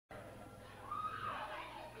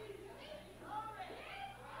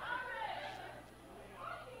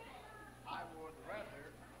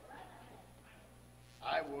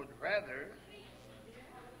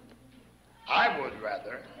would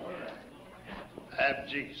rather have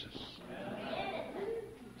Jesus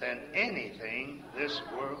than anything this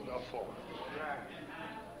world affords.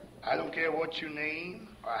 I don't care what you name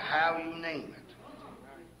or how you name it.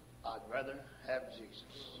 I'd rather have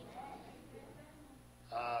Jesus.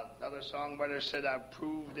 Another songwriter said, I've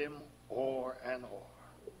proved him o'er and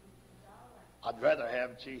o'er. I'd rather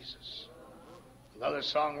have Jesus. Another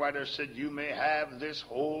songwriter said, you may have this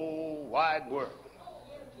whole wide world,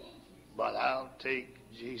 but I'll take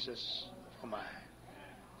Jesus for mine.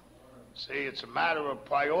 See, it's a matter of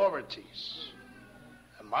priorities.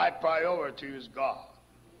 And my priority is God.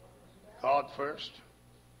 God first,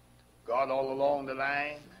 God all along the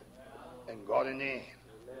line, and God in the end.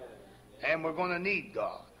 And we're going to need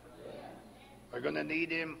God. We're going to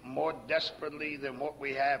need him more desperately than what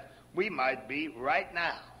we have. We might be right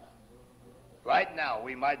now. Right now,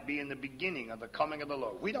 we might be in the beginning of the coming of the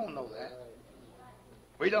Lord. We don't know that.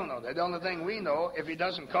 We don't know that. The only thing we know, if he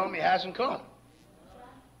doesn't come, he hasn't come.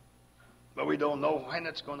 But we don't know when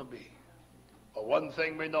it's going to be. But one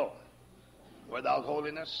thing we know, without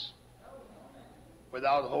holiness,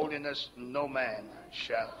 no man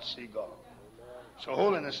shall see God. So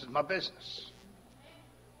holiness is my business.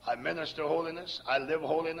 I minister holiness. I live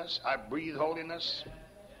holiness. I breathe holiness.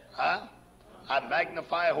 I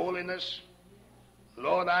magnify holiness.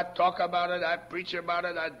 Lord, I talk about it. I preach about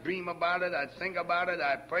it. I dream about it. I think about it.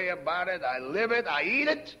 I pray about it. I live it. I eat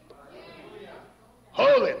it.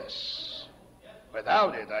 Holiness.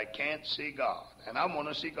 Without it, I can't see God. And I want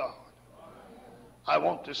to see God. I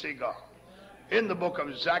want to see God. In the book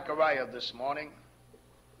of Zechariah this morning,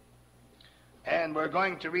 and we're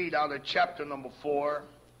going to read out of chapter number 4.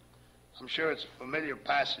 I'm sure it's a familiar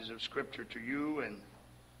passage of Scripture to you, and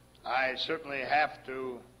I certainly have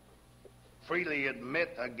to freely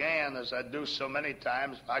admit again, as I do so many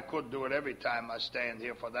times, I could do it every time I stand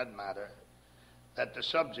here for that matter, that the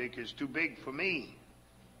subject is too big for me.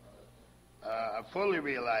 I fully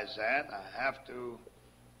realize that. I have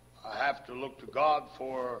to look to God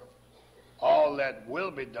for all that will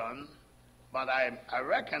be done, but I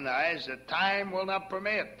recognize that time will not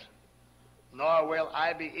permit, nor will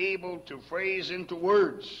I be able to phrase into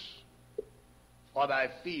words what I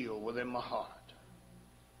feel within my heart.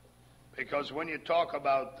 Because when you talk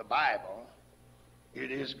about the Bible,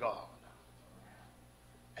 it is God.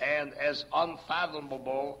 And as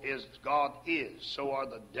unfathomable as God is, so are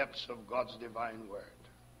the depths of God's divine word.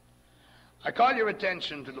 I call your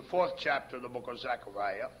attention to the 4th chapter of the book of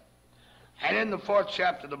Zechariah. And in the 4th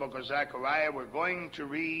chapter of the book of Zechariah, we're going to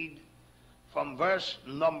read from verse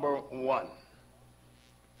number 1.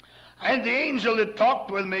 And the angel that talked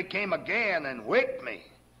with me came again and waked me,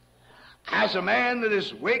 as a man that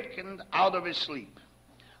is wakened out of his sleep.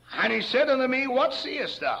 And he said unto me, what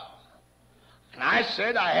seest thou? And I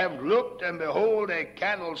said, I have looked, and behold, a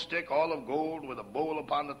candlestick all of gold, with a bowl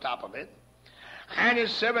upon the top of it, and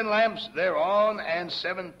his 7 lamps thereon, and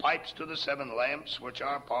 7 pipes to the 7 lamps which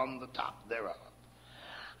are upon the top thereof.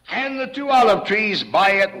 And the 2 olive trees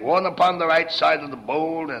by it, one upon the right side of the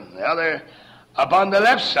bowl, and the other upon the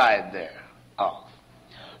left side thereof.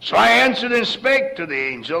 So I answered and spake to the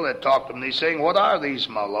angel that talked to me, saying, what are these,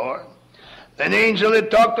 my Lord? Then the angel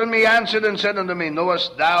that talked to me answered and said unto me,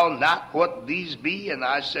 knowest thou not what these be? And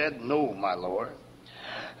I said, no, my Lord.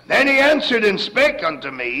 Then he answered and spake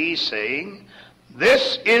unto me, saying,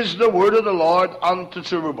 this is the word of the Lord unto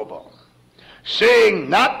Zerubbabel, saying,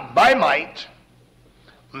 not by might,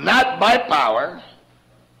 not by power,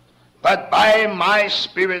 but by my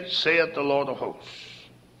spirit, saith the Lord of hosts.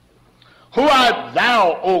 Who art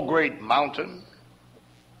thou, O great mountain?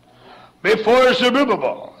 Before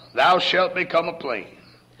Zerubbabel thou shalt become a plain.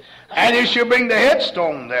 And he shall bring the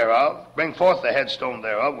headstone thereof, bring forth the headstone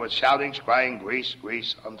thereof, with shoutings, crying, grace,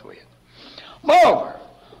 grace unto it. Moreover,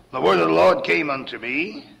 the word of the Lord came unto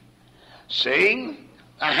me, saying,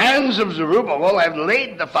 the hands of Zerubbabel have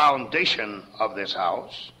laid the foundation of this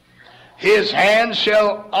house. His hands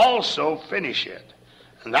shall also finish it.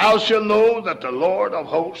 And thou shalt know that the Lord of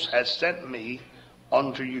hosts hath sent me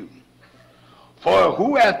unto you. For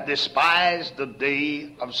who hath despised the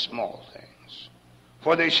day of small things?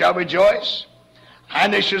 For they shall rejoice,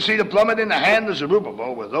 and they shall see the plummet in the hand of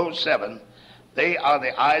Zerubbabel with those 7. They are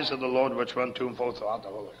the eyes of the Lord which run to and fro throughout the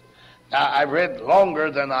whole earth. Now, I read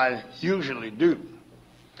longer than I usually do.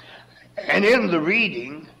 And in the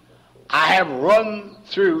reading, I have run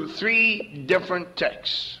through 3 different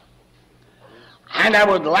texts. And I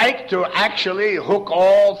would like to actually hook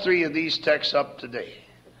all 3 of these texts up today.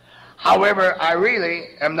 However, I really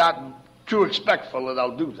am not too expectful that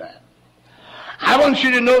I'll do that. I want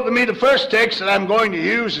you to note with me the first text that I'm going to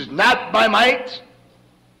use is not by might,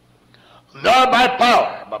 nor by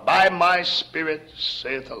power, but by my Spirit,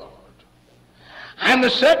 saith the Lord. And the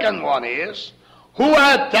second one is, who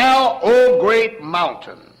art thou, O great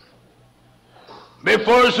mountain?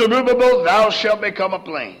 Before Zerubbabel thou shalt become a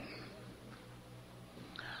plain.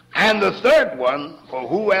 And the third one, for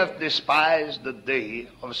who hath despised the day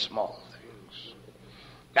of small things?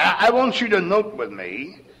 Now I want you to note with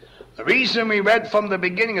me, the reason we read from the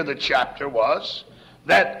beginning of the chapter was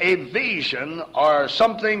that a vision or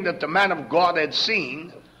something that the man of God had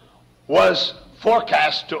seen was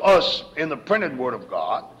forecast to us in the printed word of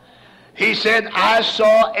God. He said, I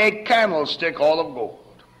saw a candlestick all of gold.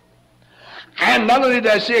 And not only did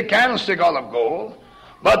I see a candlestick all of gold,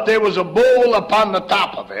 but there was a bowl upon the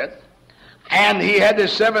top of it, and he had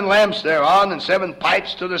his 7 lamps thereon, and 7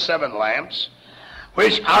 pipes to the 7 lamps,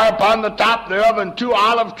 which are upon the top thereof, and 2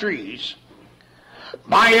 olive trees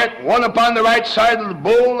by it, one upon the right side of the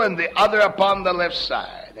bowl, and the other upon the left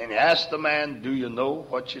side. And he asked the man, do you know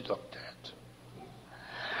what you looked at?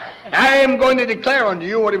 And I am going to declare unto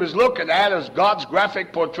you what he was looking at as God's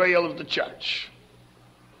graphic portrayal of the church.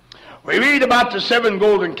 We read about the 7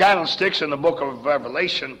 golden candlesticks in the book of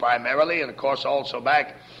Revelation primarily, and of course also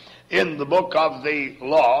back in the book of the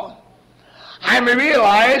law. And we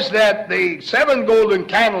realize that the 7 golden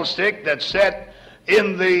candlestick that's set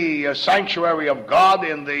in the sanctuary of God,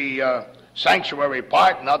 in the sanctuary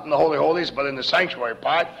part, not in the Holy Holies, but in the sanctuary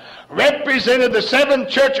part, represented the 7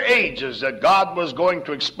 church ages that God was going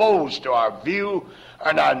to expose to our view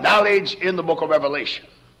and our knowledge in the book of Revelation.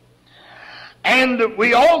 And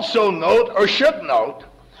we also note, or should note,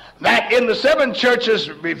 that in the 7 churches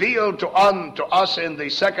revealed to us in the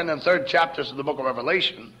 2nd and 3rd chapters of the book of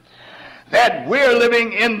Revelation, that we're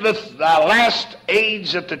living in the last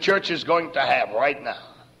age that the church is going to have right now.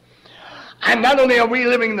 And not only are we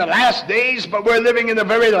living in the last days, but we're living in the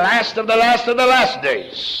very last of the last of the last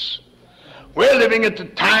days. We're living at the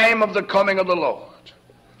time of the coming of the Lord.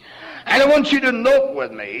 And I want you to note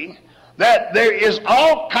with me that there is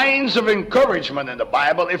all kinds of encouragement in the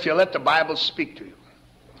Bible if you let the Bible speak to you.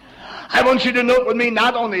 I want you to note with me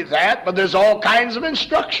not only that, but there's all kinds of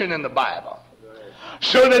instruction in the Bible.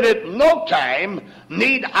 So that at no time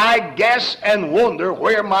need I guess and wonder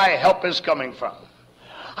where my help is coming from.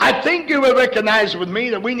 I think you will recognize with me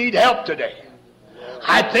that we need help today.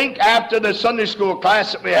 I think after the Sunday school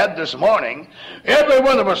class that we had this morning, every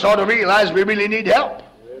one of us ought to realize we really need help.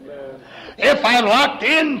 Amen. If I'm locked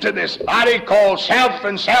into this body called self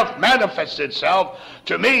and self manifests itself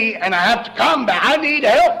to me and I have to combat, I need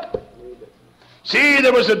help. See,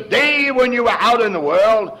 there was a day when you were out in the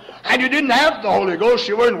world and you didn't have the Holy Ghost,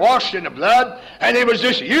 you weren't washed in the blood, and it was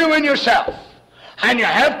just you and yourself. And you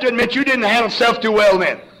have to admit you didn't handle self too well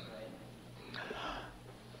then.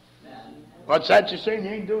 What's that you're saying?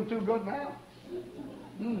 You ain't doing too good now?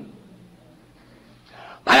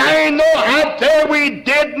 But I know out there we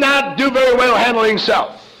did not do very well handling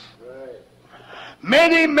self.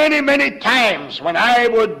 Many, many, many times when I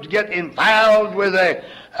would get involved with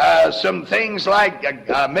some things like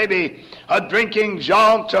maybe a drinking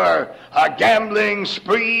jaunt or a gambling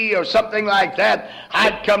spree or something like that,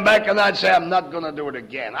 I'd come back and I'd say, I'm not going to do it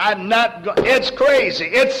again. It's crazy.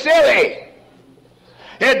 It's silly.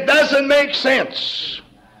 It doesn't make sense.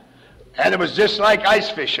 And it was just like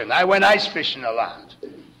ice fishing. I went ice fishing a lot.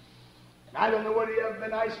 And I don't know whether you ever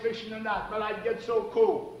been ice fishing or not, but I'd get so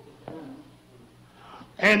cold.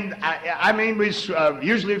 And I mean, we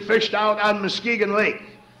usually fished out on Muskegon Lake.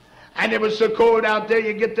 And it was so cold out there,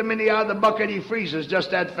 you get the mini out of the bucket, he freezes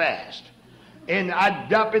just that fast. And I'd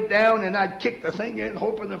drop it down and I'd kick the thing in,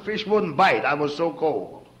 hoping the fish wouldn't bite. I was so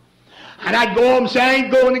cold. And I'd go home and say, I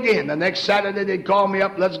ain't going again. The next Saturday they'd call me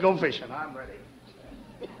up, let's go fishing. I'm ready.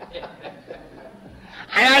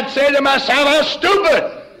 And I'd say to myself, how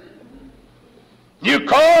stupid. You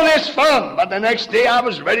call this fun. But the next day I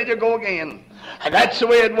was ready to go again. And that's the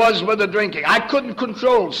way it was with the drinking. I couldn't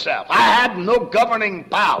control self. I had no governing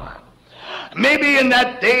power. Maybe in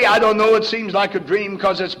that day, I don't know, it seems like a dream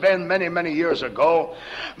because it's been many, many years ago.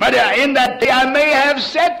 But in that day, I may have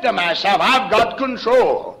said to myself, I've got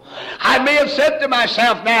control. I may have said to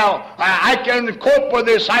myself, now, I can cope with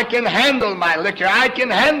this. I can handle my liquor. I can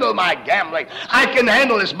handle my gambling. I can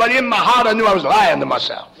handle this. But in my heart, I knew I was lying to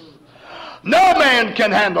myself. No man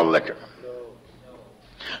can handle liquor.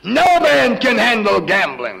 No man can handle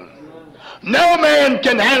gambling. No man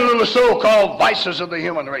can handle the so-called vices of the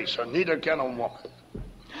human race, or neither can a woman.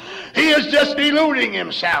 He is just deluding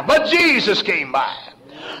himself. But Jesus came by.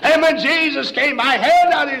 And when Jesus came by,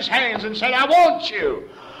 held out his hands and said, I want you.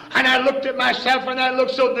 And I looked at myself, and I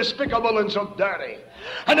looked so despicable and so dirty.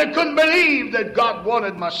 And I couldn't believe that God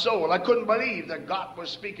wanted my soul. I couldn't believe that God was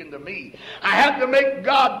speaking to me. I had to make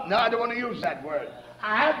God, no, I don't want to use that word.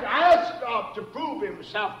 I had to ask God to prove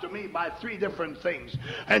himself to me by 3 different things.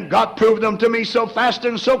 And God proved them to me so fast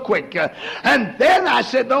and so quick. And then I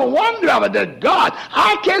said, no wonder of it that God,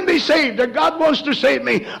 I can be saved, that God wants to save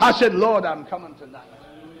me. I said, Lord, I'm coming tonight.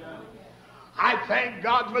 I thank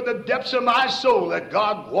God for the depths of my soul that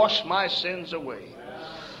God washed my sins away.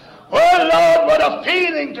 Oh, Lord, what a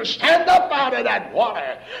feeling to stand up out of that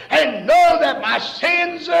water and know that my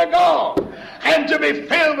sins are gone. And to be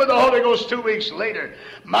filled with the Holy Ghost 2 weeks later.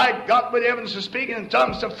 My God, with heavens to speak in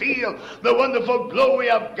tongues, to feel the wonderful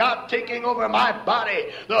glory of God taking over my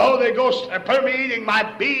body. The Holy Ghost permeating my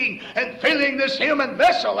being and filling this human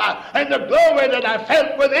vessel. And the glory that I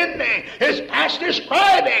felt within me is past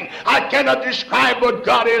describing. I cannot describe what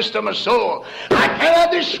God is to my soul. I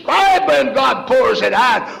cannot describe when God pours it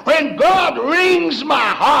out. When God wrings my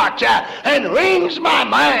heart and wrings my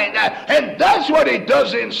mind and does what he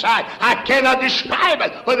does inside. I cannot describe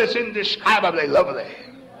it, but it's indescribably lovely.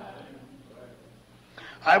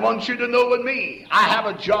 I want you to know with me, I have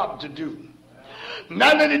a job to do.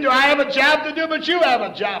 Not only do I have a job to do, but you have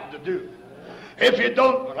a job to do. If you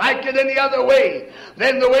don't like it any other way,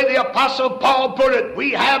 then the way the Apostle Paul put it,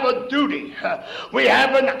 we have a duty. We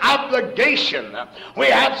have an obligation. We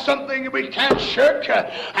have something we can't shirk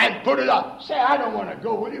and put it up. Say, I don't want to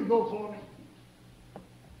go. Will you go for me?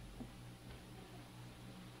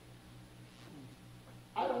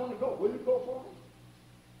 I don't want to go. Will you go for me?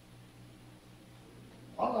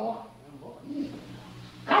 Oh, no.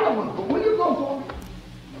 I don't want to go. Will you go for me?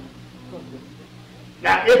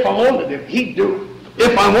 Now, if I wanted him, he'd do it.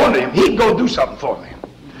 If I wanted him, he'd go do something for me.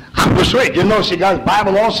 I'm persuaded. You know, he got his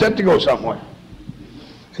Bible all set to go somewhere.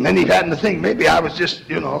 And then he had to think, maybe I was just,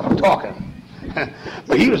 talking.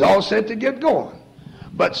 But he was all set to get going.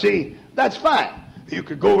 But see, that's fine. You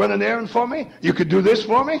could go run an errand for me. You could do this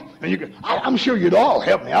for me. And you could. I'm sure you'd all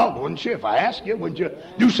help me out, wouldn't you? If I asked you, wouldn't you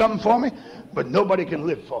do something for me? But nobody can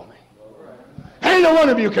live for me. Ain't no one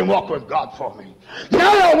of you can walk with God for me.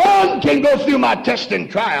 Not one can go through my test and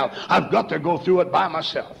trial. I've got to go through it by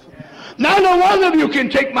myself. Not one of you can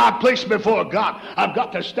take my place before God. I've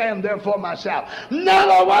got to stand there for myself.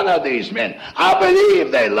 Not one of these men. I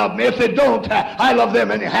believe they love me. If they don't, I love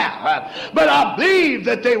them anyhow. But I believe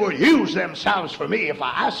that they will use themselves for me if I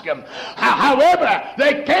ask them. However,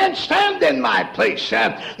 they can't stand in my place.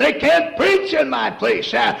 They can't preach in my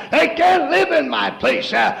place. They can't live in my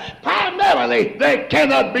place. Primarily, they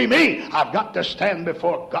cannot be me. I've got to stand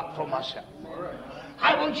before God for myself.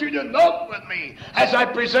 I want you to note with me as I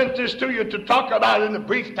present this to you to talk about in the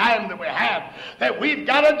brief time that we have that we've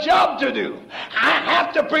got a job to do. I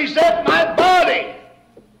have to present my body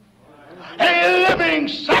a living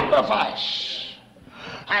sacrifice.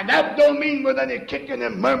 And that don't mean with any kicking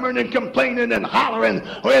and murmuring and complaining and hollering,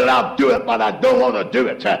 well, I'll do it, but I don't want to do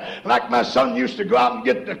it. Like my son used to go out and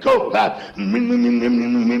get the coal.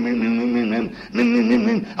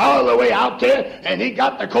 All the way out there, and he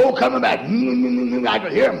got the coal coming back. I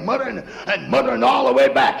could hear him muttering and muttering all the way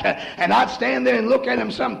back. And I'd stand there and look at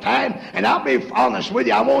him sometime, and I'll be honest with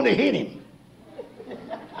you, I wanted to hit him.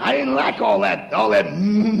 I didn't like all that, because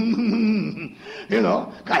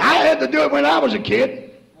I had to do it when I was a kid.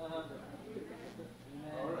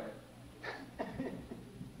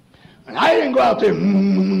 And I didn't go out there.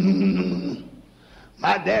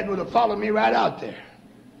 My dad would have followed me right out there.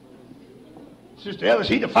 Sister Ellis,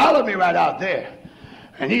 he'd have followed me right out there.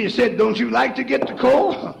 And he'd have said, don't you like to get the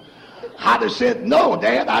coal? I'd have said, no,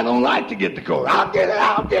 Dad, I don't like to get the coal. I'll get it,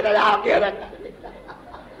 I'll get it, I'll get it.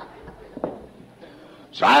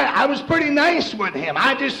 So I was pretty nice with him.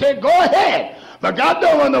 I just said, go ahead. But God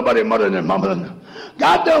don't want nobody muttering and mumbling.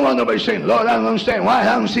 God don't want nobody saying, Lord, I don't understand why.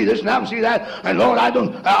 I don't see this and I don't see that. And Lord, I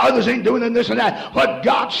don't, others ain't doing this and that. But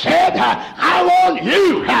God said, I want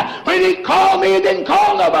you. When he called me, he didn't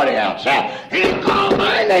call nobody else. He didn't call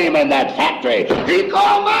my name in that factory. He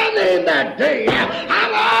called my name that day. And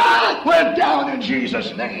I went down in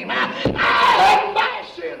Jesus' name. I had my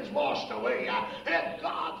sins washed away. And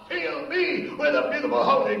God filled me with a beautiful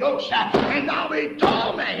Holy Ghost. And now he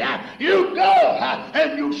told me, you go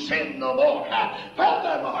and you sin no more.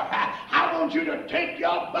 Furthermore, I want you to take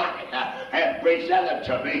your body and present it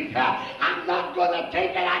to me. I'm not going to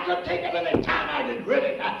take it. I could take it any time I get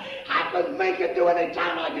ready. I could make it do any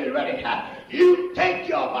time I get ready. You take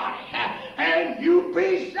your body and you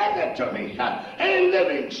present it to me. A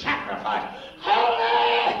living sacrifice.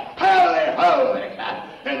 Holy, holy, holy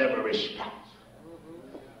in every respect.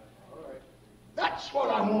 That's what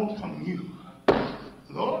I want from you.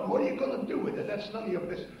 Lord, what are you going to do with it? That's none of your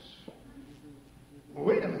business. Well,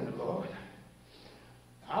 wait a minute, Lord.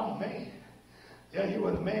 I'm a man. Yeah, you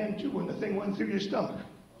were a man too when the thing went through your stomach.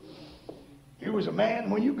 You was a man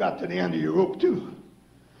when you got to the end of your rope too.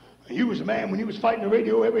 You was a man when you was fighting the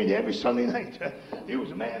radio every Sunday night. You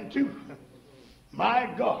was a man too.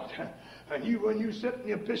 My God. And you, when you sit in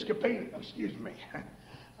the Episcopalian, excuse me,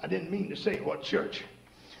 I didn't mean to say what church.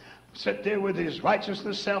 Sit there with his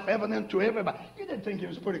righteousness self-evident to everybody. You didn't think he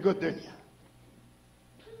was pretty good, didn't you?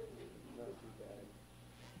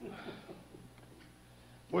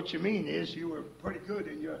 What you mean is you were pretty good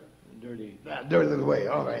in your dirty little way.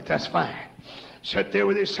 All right, that's fine. Sit there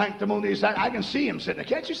with his sanctimonious. I can see him sitting there.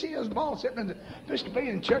 Can't you see his ball sitting in the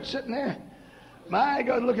Episcopalian church sitting there? My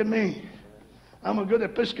God, look at me. I'm a good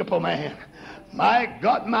Episcopal man. My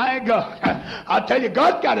God, my God. I'll tell you,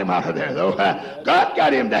 God got him out of there, though. God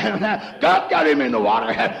got him down. God got him in the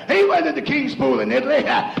water. He went to the King's Pool in Italy.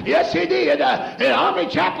 Yes, he did. The army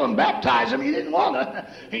chaplain baptized him. He didn't want it.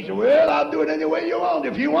 He said, well, I'll do it any way you want.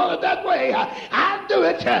 If you want it that way, I'll do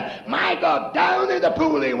it. My God, down in the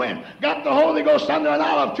pool he went. Got the Holy Ghost under an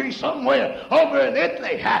olive tree somewhere over in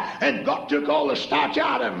Italy. And God took all the starch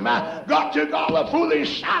out of him. God took all the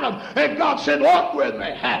foolish out of him. And God said, walk with me.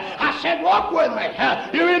 I said, walk with me.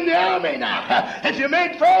 You're in the army now. If you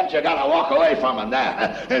made friends, you got to walk away from them now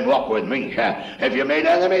and walk with me. If you made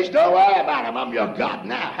enemies, don't worry about them. I'm your God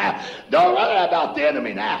now. Don't worry about the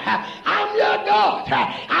enemy now. I'm your God.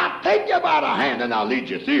 I'll take you by the hand and I'll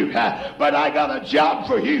lead you through. But I got a job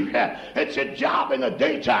for you. It's a job in the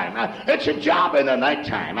daytime. It's a job in the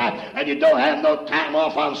nighttime. And you don't have no time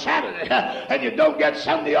off on Saturday. And you don't get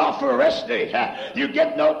Sunday off for a rest day. You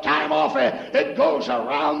get no time off. It goes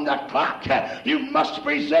around the clock. You must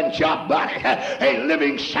present your body a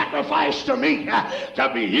living sacrifice to me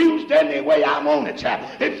to be used any way I want it.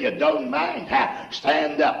 If you don't mind,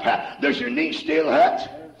 stand up. Does your knee still hurt?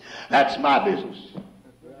 That's my business.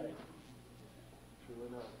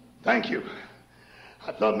 Thank you.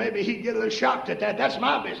 I thought maybe he'd get a little shocked at that. That's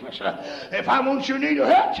my business. If I want your knee to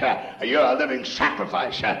hurt, you're a living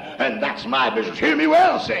sacrifice, and that's my business. Hear me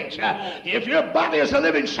well, saints. If your body is a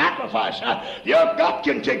living sacrifice, your God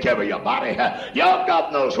can take care of your body. Your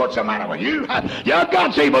God knows what's the matter with you. Your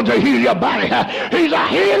God's able to heal your body. He's a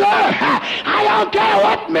healer. I don't care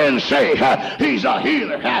what men say. He's a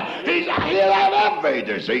healer. He's a healer of every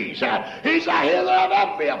disease. He's a healer of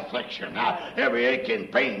every affliction, every ache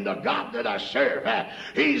and pain. The God that I serve,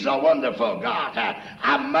 He's a wonderful God,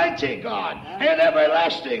 a mighty God, an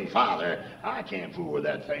everlasting Father. I can't fool with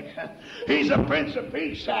that thing. He's a Prince of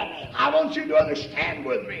Peace. I want you to understand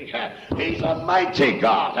with me. He's a mighty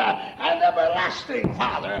God, an everlasting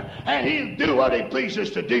Father, and He'll do what He pleases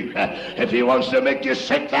to do. If He wants to make you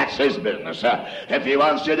sick, that's His business. If He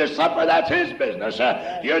wants you to suffer, that's His business.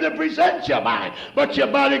 You're to present your body, but your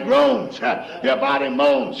body groans, your body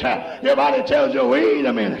moans, your body tells you, wait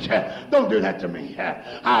a minute, don't do that to me.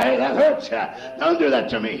 That hurts. Don't do that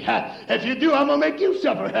to me. If you do, I'm going to make you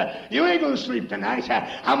suffer. You ain't going to sleep tonight.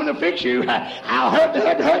 I'm going to fix you. I'll hurt.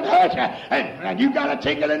 And you got to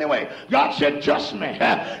take it anyway. God said, trust me.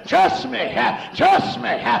 Trust me. Trust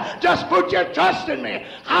me. Just put your trust in me.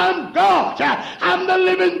 I'm God. I'm the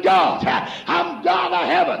living God. I'm God of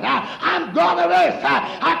heaven. I'm God of earth.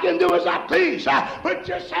 I can do as I please. Put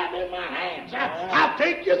your hand in my hands. I'll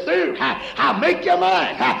take you through. I'll make you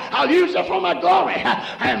mine. I'll use it for my glory.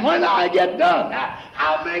 And when I get done,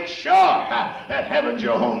 I'll make sure that heaven's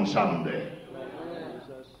your home someday.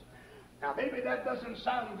 Now, maybe that doesn't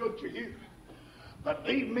sound good to you, but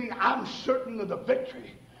believe me, I'm certain of the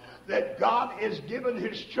victory that God is giving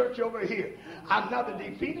His church over here. I'm not a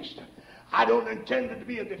defeatist. I don't intend to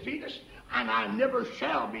be a defeatist, and I never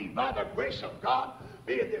shall be, by the grace of God,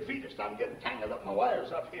 be a defeatist. I'm getting tangled up my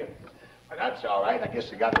wires up here, but that's all right. I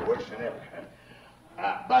guess it got worse than ever.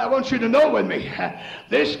 But I want you to know with me,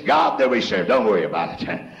 this God that we serve, don't worry about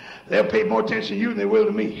it. They'll pay more attention to you than they will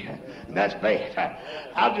to me. And that's bad.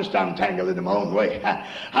 I'll just untangle it in my own way.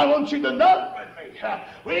 I want you to know with me,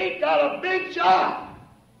 we got a big job.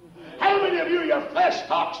 How many of you, your flesh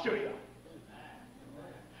talks to you?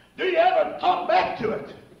 Do you ever talk back to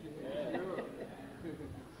it?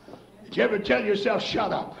 Did you ever tell yourself,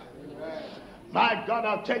 shut up? My God,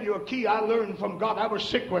 I'll tell you a key I learned from God. I was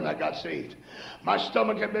sick when I got saved. My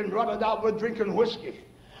stomach had been rotted out with drinking whiskey.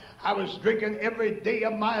 I was drinking every day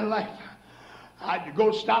of my life. I had to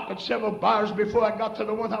go stop at several bars before I got to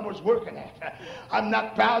the one I was working at. I'm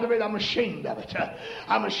not proud of it. I'm ashamed of it.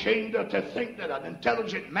 I'm ashamed to think that an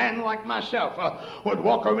intelligent man like myself would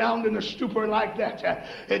walk around in a stupor like that.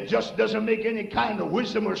 It just doesn't make any kind of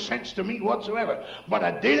wisdom or sense to me whatsoever. But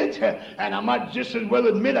I did it, and I might just as well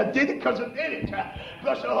admit I did it because I did it.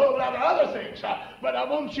 Plus a whole lot of other things. But I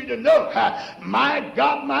want you to know, my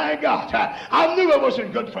God, I knew it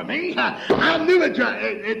wasn't good for me. I knew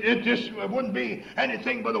it just wouldn't be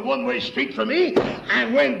anything but a one-way street for me.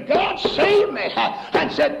 And when God saved me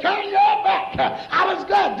and said, turn your back, I was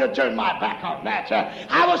glad to turn my back on that.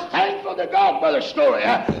 I was thankful to God, Brother Story,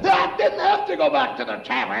 that I didn't have to go back to the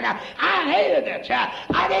tavern. I hated it.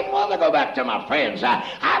 I didn't want to go back to my friends.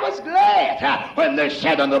 I was glad when they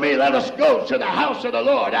said unto me, let us go to the house of the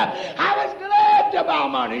Lord. I was glad to bow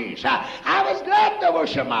my knees. I was glad to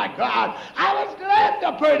worship my God. I was glad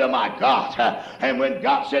to pray to my God. And when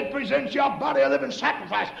God said, present your body a living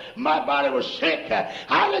sacrifice, my body was sick.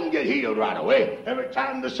 I didn't get healed right away. Every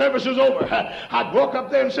time the service was over, I'd walk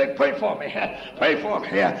up there and say, pray for me. Pray for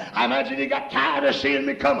me. I imagine he got tired of seeing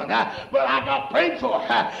me coming. But I got prayed for.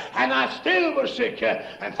 And I still was sick.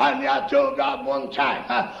 And finally I told God one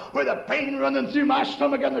time, with a pain running through my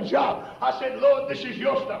stomach on the job, I said, Lord, this is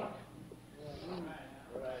your stomach.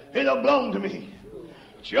 It don't belong to me.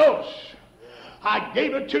 It's yours. I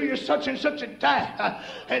gave it to you such and such a time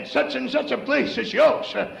and such a place. It's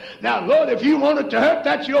yours. Now, Lord, if you want it to hurt,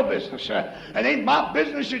 that's your business. It ain't my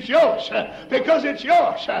business, it's yours. Because it's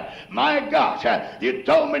yours. My God, you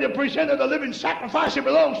told me to present it a living sacrifice. It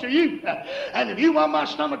belongs to you. And if you want my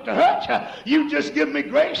stomach to hurt, you just give me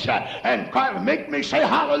grace and make me say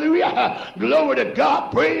hallelujah. Glory to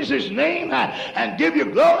God. Praise his name and give you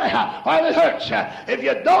glory while it hurts. If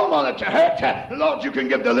you don't want it to hurt, Lord, you can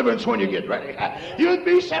give deliverance when you get ready. You'd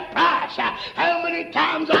be surprised how many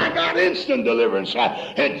times I got instant deliverance.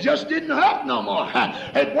 It just didn't hurt no more.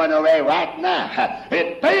 It went away right now.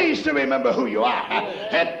 It pays to remember who you are.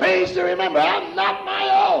 It pays to remember I'm not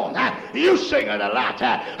my own. You sing it a lot.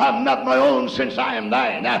 I'm not my own since I am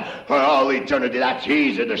thine. For all eternity, that's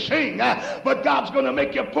easy to sing. But God's going to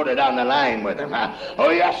make you put it on the line with him. Oh,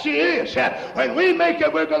 yes, he is. When we make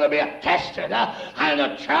it, we're going to be a tested and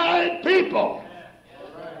a tried people.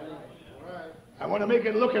 I want to make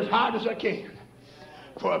it look as hard as I can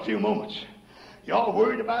for a few moments. Y'all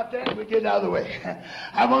worried about that? We get out of the way.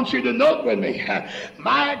 I want you to note with me,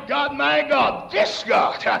 my God, this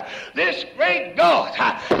God, this great God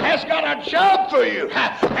has got a job for you.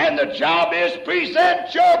 And the job is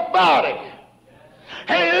present your body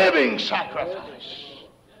a living sacrifice,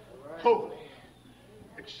 holy,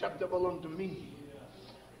 acceptable unto me,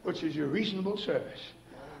 which is your reasonable service.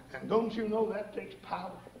 And don't you know that takes power?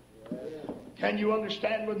 Can you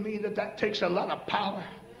understand with me that takes a lot of power?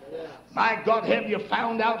 My God, have you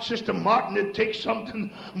found out, Sister Martin, it takes something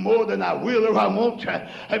more than I will or I won't?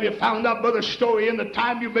 Have you found out, Brother Story, in the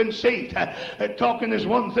time you've been saved, talking is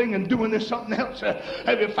one thing and doing is something else?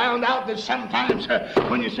 Have you found out that sometimes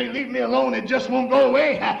when you say, leave me alone, it just won't go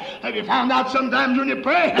away? Have you found out sometimes when you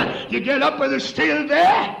pray, you get up and it's still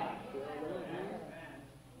there?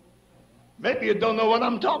 Maybe you don't know what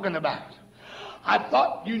I'm talking about. I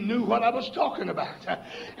thought you knew what I was talking about.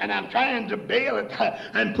 And I'm trying to bail it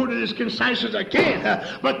and put it as concise as I can.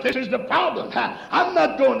 But this is the problem. I'm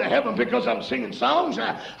not going to heaven because I'm singing songs.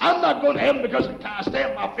 I'm not going to heaven because I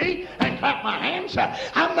stamp my feet and clap my hands.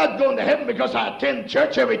 I'm not going to heaven because I attend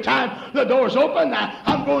church every time the door's open.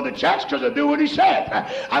 I'm going to church because I do what he said.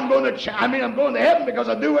 I'm going to heaven because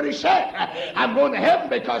I do what he said. I'm going to heaven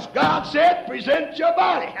because God said, present your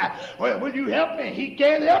body. Well, will you help me? He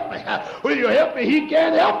can't help me. Will you help me? He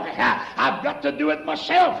can't help me. I've got to do it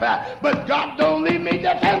myself. But God don't leave me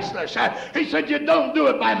defenseless. He said, you don't do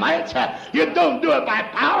it by might. You don't do it by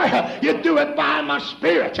power. You do it by my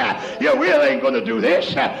spirit. Your will ain't going to do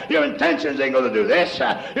this. Your intentions ain't going to do this.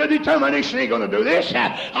 Your determination ain't going to do this.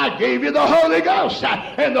 I gave you the Holy Ghost.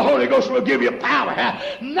 And the Holy Ghost will give you power.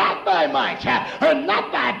 Not by might or not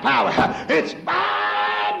by power. It's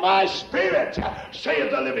by my spirit, saith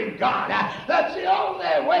the living God. That's the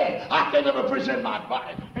only way I can ever present my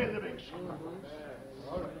body a living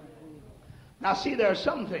sacrifice. Now see, there are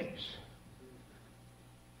some things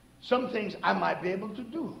I might be able to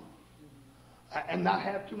do and not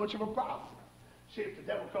have too much of a problem. See, if the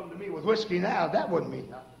devil come to me with whiskey now, that wouldn't mean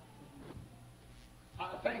nothing.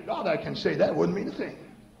 Thank God I can say that wouldn't mean a thing.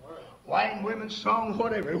 Wine, women, song,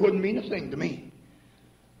 whatever, it wouldn't mean a thing to me.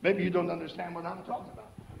 Maybe you don't understand what I'm talking about.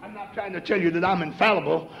 I'm not trying to tell you that I'm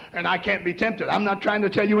infallible and I can't be tempted. I'm not trying to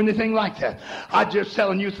tell you anything like that. I'm just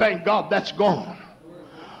telling you, thank God that's gone.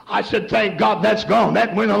 I said, thank God that's gone.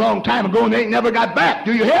 That went a long time ago and they ain't never got back.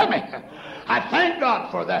 Do you hear me? I thank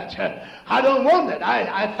God for that. I don't want it.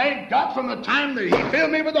 I thank God from the time that he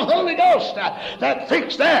filled me with the Holy Ghost. That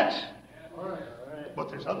fixed that. But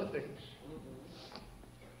there's other things.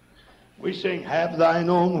 We sing, have thine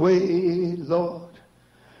own way, Lord.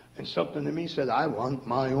 And something to me said, I want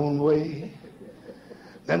my own way.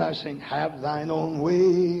 Then I sing, have thine own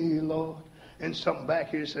way, Lord. And something back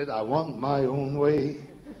here said, I want my own way.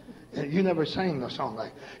 And you never sang a song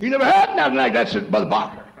like that. You never heard nothing like that, said Brother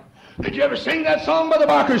Barker. Did you ever sing that song, Brother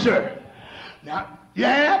Barker, sir? Now, you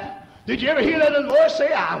have? Did you ever hear that little voice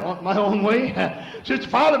say, I want my own way? Sister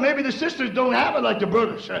Father, maybe the sisters don't have it like the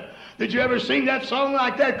brothers. Did you ever sing that song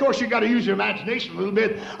like that? Of course, you got to use your imagination a little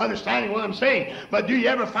bit, understanding what I'm saying. But do you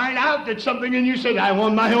ever find out that something in you said, I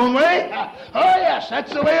want my own way? Oh, yes,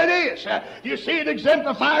 that's the way it is. You see it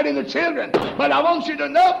exemplified in the children. But I want you to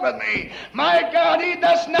note with me, my God, he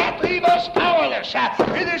does not leave us powerless.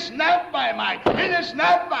 It is not by might. It is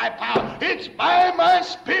not by power. It's by my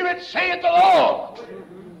Spirit, saith the Lord.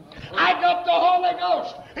 I got the Holy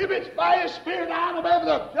Ghost. If it's by His Spirit, I'll be able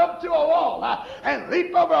to jump through a wall and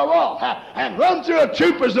leap over a wall and run through a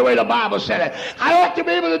troop, as the way the Bible said it. I ought to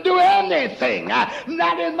be able to do anything,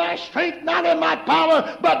 not in my strength, not in my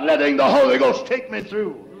power, but letting the Holy Ghost take me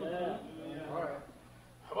through.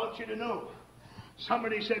 I want you to know,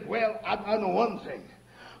 somebody said, well, I know one thing.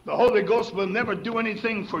 The Holy Ghost will never do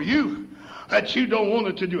anything for you that you don't want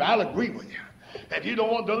it to do. I'll agree with you. If you don't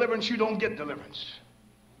want deliverance, you don't get deliverance.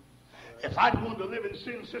 If I'd want to live in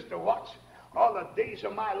sin, Sister Watts, all the days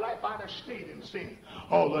of my life I'd have stayed in sin.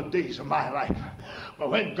 All the days of my life.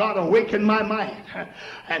 But when God awakened my mind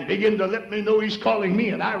and began to let me know He's calling me,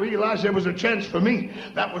 and I realized there was a chance for me,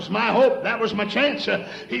 that was my hope, that was my chance.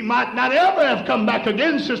 He might not ever have come back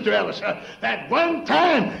again, Sister Ellis. That one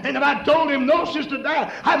time, and if I told him no, Sister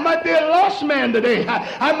Di, I might be a lost man today.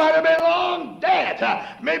 I might have been long dead.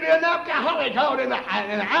 Maybe an alcoholic out in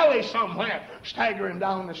an alley somewhere, staggering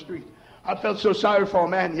down the street. I felt so sorry for a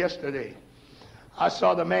man yesterday. I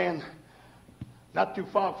saw the man not too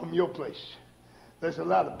far from your place. There's a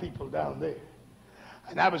lot of people down there.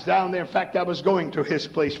 And I was down there. In fact, I was going to his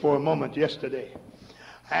place for a moment yesterday.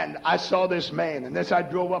 And I saw this man. And as I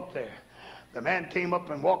drove up there, the man came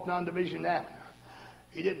up and walked down Division Avenue.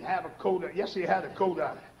 He didn't have a coat on. Yes, he had a coat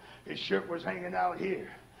on. His shirt was hanging out here.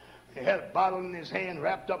 He had a bottle in his hand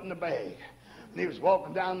wrapped up in a bag. And he was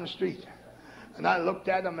walking down the street. And I looked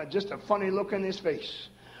at him and just a funny look in his face.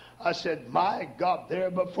 I said, my God, there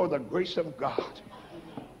but for the grace of God.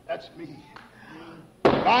 That's me.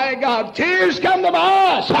 My God, tears come to my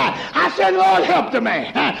eyes. I said, Lord, help the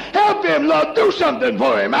man. Help him, Lord. Do something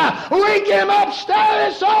for him. Wake him up, stir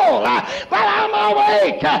his soul. But I'm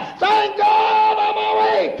awake. Thank God I'm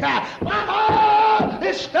awake. My heart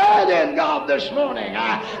is stirred in God this morning.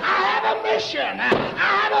 I have a mission. I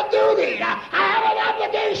have a duty. I have an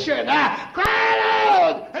obligation. Cry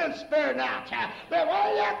loud and spare not. But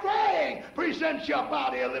while you're crying, present your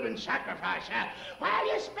body a living sacrifice. While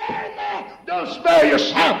you're sparing there, don't spare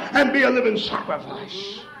yourself and be a living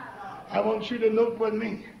sacrifice. I want you to note with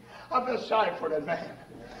me, I feel sorry for that man.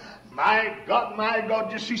 My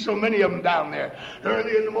God, you see so many of them down there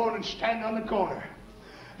early in the morning standing on the corner.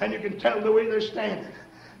 And you can tell the way they're standing.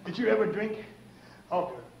 Did you ever drink?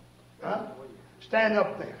 Oh, huh? Stand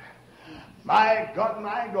up there. My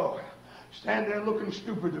God. Stand there looking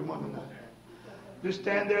stupid at one another. Just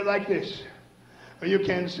stand there like this. Or you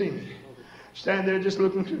can't see me. Stand there just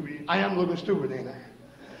looking stupid. I am looking stupid, ain't I?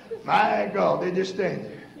 My God, they just stand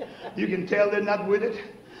there. You can tell they're not with it.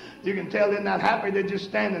 You can tell they're not happy. They're just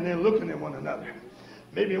standing there looking at one another.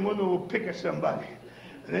 Maybe one will pick at somebody.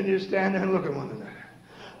 And then you stand there and look at one another.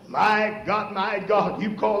 My God,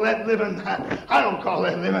 you call that living? I don't call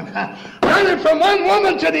that living. Running from one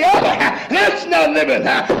woman to the other, that's not living.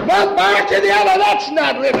 One bar to the other, that's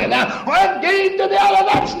not living. One game to the other,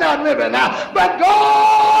 that's not living. But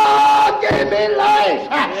God gave me life.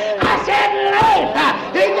 I said life.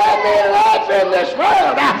 He gave me life in this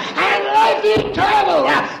world, and life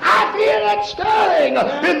eternal. I feel it stirring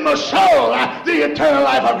in my soul, the eternal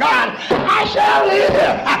life of God. I shall live.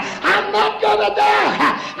 I'm not going to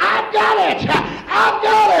die. I've got it. I've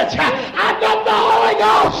got it. I've got the Holy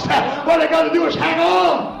Ghost. What I got to do is hang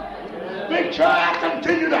on. Make sure I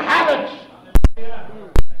continue to have it.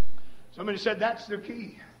 Somebody said that's the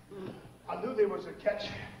key. I knew there was a catch.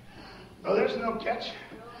 No, there's no catch.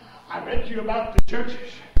 I read to you about the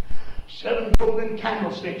churches. 7 golden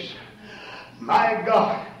candlesticks. My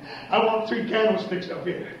God, I want 3 candlesticks up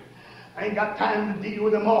here. I ain't got time to deal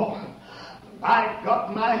with them all. My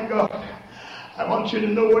God, I want you to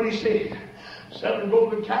know what he said. 7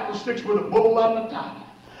 golden candlesticks with a bowl on the top.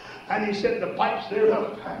 And he said, the pipes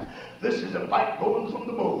thereof. This is the pipe going from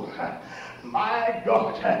the bowl. My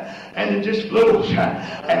God. And it just flows.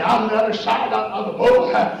 And on the other side of the bowl,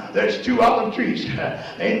 there's 2 olive trees.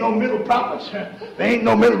 There ain't no middle prophets. There ain't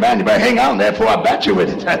no middle man. You better hang on there before I bat you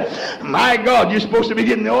with it. My God, you're supposed to be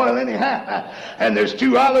getting the oil anyhow. And there's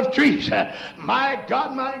 2 olive trees. My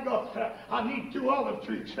God, my God. I need 2 olive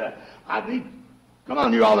trees. Come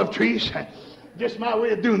on, you olive trees. Just my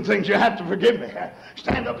way of doing things. You have to forgive me.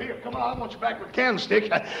 Stand up here. Come on, I want you back with a candlestick.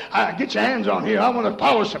 Get your hands on here. I want a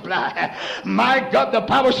power supply. My God, the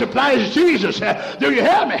power supply is Jesus. Do you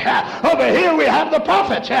hear me? Over here we have the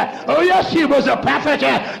prophet. Oh, yes, he was a prophet.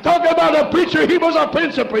 Talk about a preacher. He was a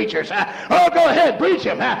prince of preachers. Oh, go ahead. Preach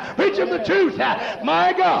him. Preach him the truth.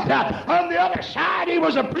 My God. On the other side, he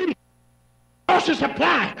was a preacher. To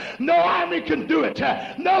supply. No army can do it.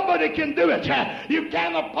 Nobody can do it. You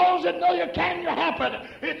can't oppose it. No, you can't help it.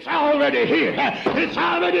 It's already here. It's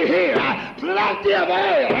already here. Plenty of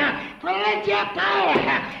oil. Plenty of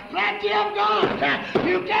power. Plenty of God.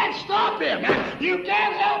 You can't stop him. You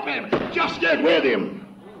can't help him. Just get with him.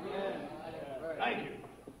 Thank you.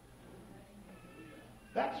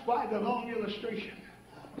 That's why the long illustration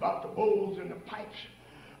about the bowls and the pipes,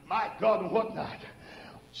 my God, and whatnot.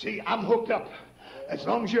 See, I'm hooked up. As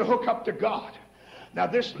long as you hook up to God. Now,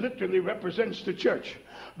 this literally represents the church.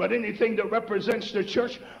 But anything that represents the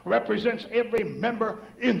church represents every member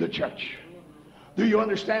in the church. Do you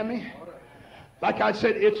understand me? Like I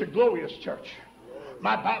said, it's a glorious church.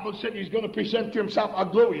 My Bible said he's going to present to himself a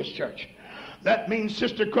glorious church. That means,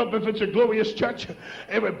 Sister Crump, if it's a glorious church,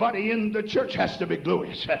 everybody in the church has to be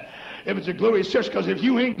glorious. If it's a glorious church, because if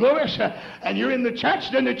you ain't glorious and you're in the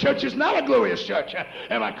church, then the church is not a glorious church.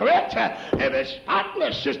 Am I correct? If it's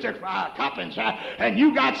spotless, Sister Coppins, and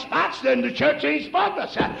you got spots, then the church ain't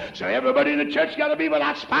spotless. So everybody in the church got to be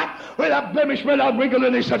without spot, without blemish, without wrinkle,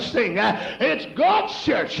 any such thing. It's God's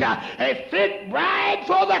church, a fit bride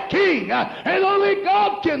for the King, and only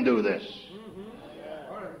God can do this.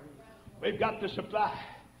 We've got the supply.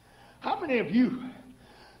 How many of you,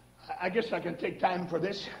 I guess I can take time for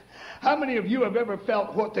this. How many of you have ever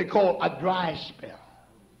felt what they call a dry spell?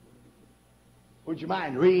 Would you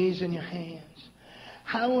mind raising your hands?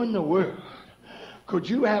 How in the world could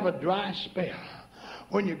you have a dry spell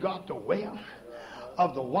when you got the well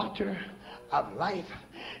of the water of life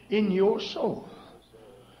in your soul?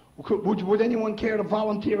 Would anyone care to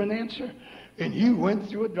volunteer an answer? And you went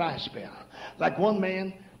through a dry spell. Like one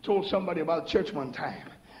man told somebody about church one time.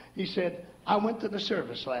 He said, I went to the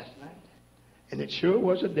service last night, and it sure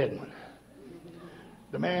was a dead one.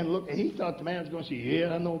 The man looked, and he thought the man was going to say,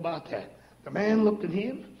 yeah, I know about that. The man looked at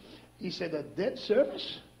him. He said, a dead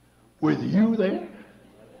service? With you there?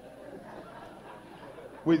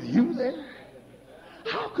 With you there?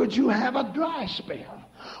 How could you have a dry spell?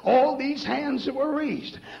 All these hands that were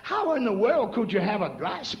raised. How in the world could you have a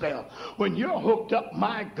dry spell when you're hooked up,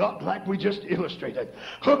 my God, like we just illustrated,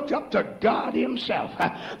 hooked up to God himself?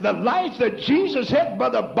 The life that Jesus had,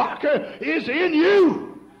 Brother Barker, is in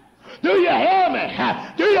you. Do you hear me?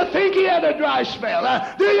 Do you think he had a dry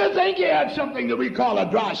spell? Do you think he had something that we call a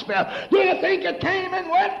dry spell? Do you think it came and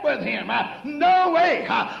went with him? No way.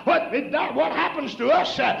 What happens to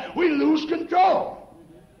us? We lose control.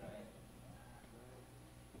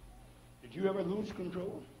 Did you ever lose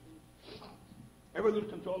control? Ever lose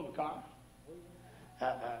control of a car?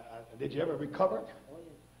 Did you ever recover it?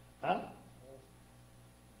 Huh?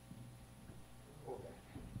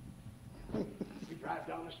 You drive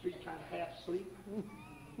down the street kind of half asleep,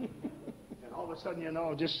 and all of a sudden, you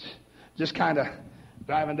know, just kind of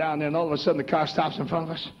driving down there, and all of a sudden the car stops in front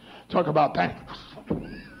of us. Talk about panic.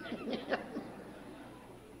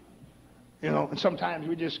 You know, and sometimes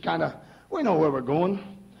we just kind of, we know where we're going.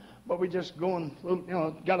 But we just going, you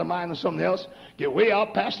know, got a mind on something else, get way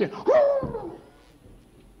out past it. Whoo!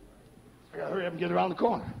 I got to hurry up and get around the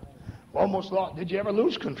corner. Almost lost. Did you ever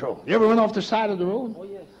lose control? You ever went off the side of the road? Oh,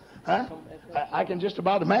 yes. Huh? I can just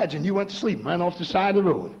about imagine you went to sleep, ran off the side of the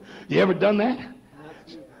road. You ever done that?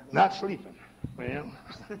 Not sleeping. Well, ain't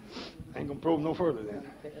going to probe no further then.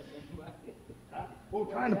 Well,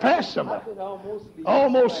 trying to pass somebody.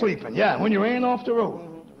 Almost sleeping, yeah, when you ran off the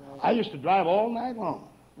road. I used to drive all night long.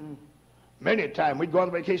 Many a time we'd go on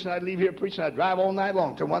vacation, I'd leave here preaching, I'd drive all night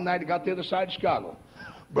long till one night I got the other side of Chicago.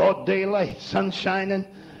 Broad daylight, sun shining.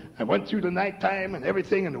 I went through the nighttime and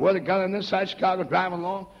everything, and the weather got on this side of Chicago, driving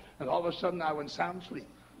along, and all of a sudden I went sound asleep.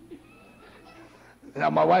 Now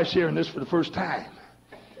my wife's hearing this for the first time.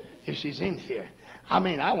 If she's in here, I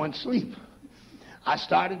mean, I went to sleep. I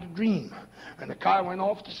started to dream, and the car went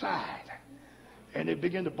off the side. and it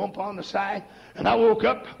began to bump on the side, and I woke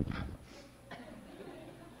up.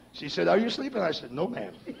 She said, "Are you sleeping?" I said, "No,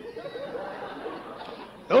 ma'am.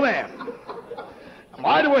 No, ma'am. I'm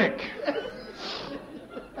wide awake."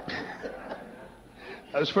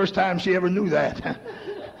 That was the first time she ever knew that.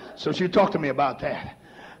 So she talked to me about that.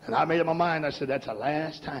 And I made up my mind. I said, that's the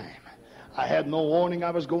last time. I had no warning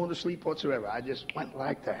I was going to sleep whatsoever. I just went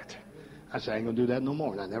like that. I said, I ain't going to do that no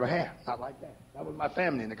more. And I never have. Not like that. Not with my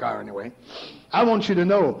family in the car anyway. I want you to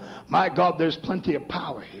know, my God, there's plenty of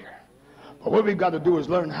power here. But what we've got to do is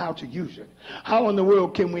learn how to use it. How in the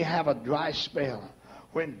world can we have a dry spell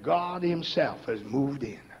when God himself has moved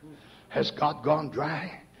in? Has God gone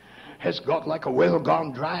dry? Has God like a well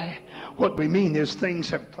gone dry? What we mean is things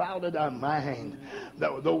have clouded our mind.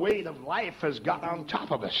 The weight of life has got on top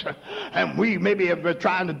of us. And we maybe have been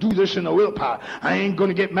trying to do this in the willpower. I ain't going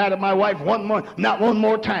to get mad at my wife not one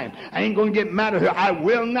more time. I ain't going to get mad at her. I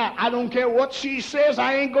will not. I don't care what she says.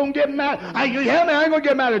 I ain't going to get mad. I ain't going to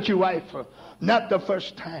get mad at you, wife. Not the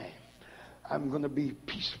first time. I'm going to be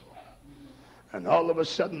peaceful. And all of a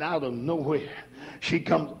sudden, out of nowhere, they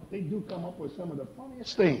do come up with some of the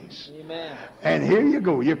funniest things. Amen. And here you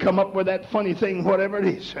go. You come up with that funny thing, whatever it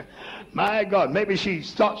is. My God, maybe she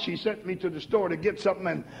thought she sent me to the store to get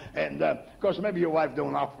something. And of course, maybe your wife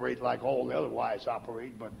don't operate like all the other wives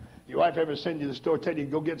operate. But your wife ever send you to the store, tell you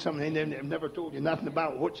to go get something, and they've never told you nothing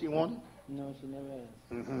about what she wanted? No, she never has.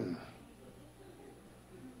 Mm-hmm.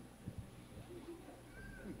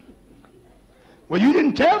 Well, you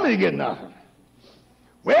didn't tell me to get nothing.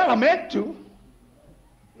 Well, I meant to.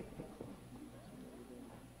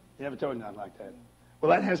 He never told you nothing like that.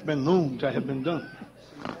 Well, that has been known to have been done.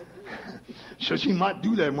 So she might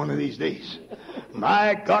do that one of these days.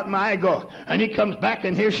 My God, my God. And he comes back,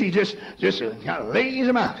 and here she just kind of lays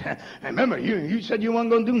him out. And remember, you said you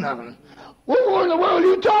weren't going to do nothing. What in the world are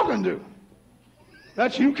you talking to?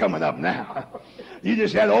 That's you coming up now. You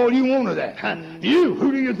just had all you wanted that. You,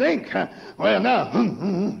 who do you think? Well,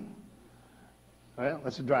 now, well,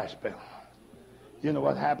 that's a dry spell. You know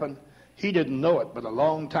what happened? He didn't know it, but a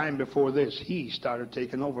long time before this, he started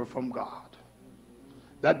taking over from God.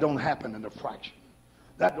 That don't happen in a fraction.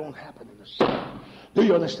 That don't happen in a second. Do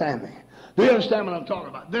you understand me? Do you understand what I'm talking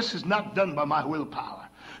about? This is not done by my willpower.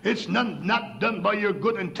 It's not done by your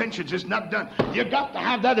good intentions. It's not done. You got to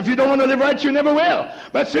have that. If you don't want to live right, you never will.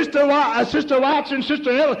 But Sister Watts and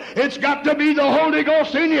Sister Hill, it's got to be the Holy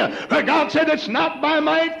Ghost in you. But God said it's not by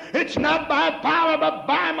might, it's not by power, but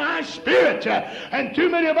by my Spirit. And too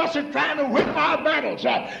many of us are trying to whip our battles.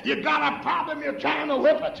 You got a problem, you're trying to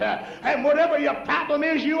whip it. And whatever your problem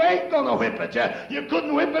is, you ain't going to whip it. You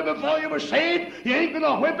couldn't whip it before you were saved. You ain't going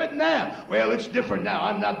to whip it now. Well, it's different now.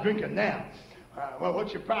 I'm not drinking now. Well,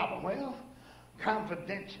 what's your problem? Well,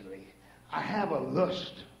 confidentially, I have a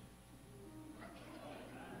lust.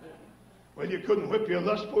 Well, you couldn't whip your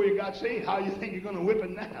lust before you got saved. How do you think you're going to whip it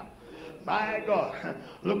now? My God,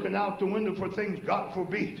 looking out the window for things God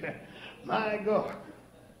forbid. My God.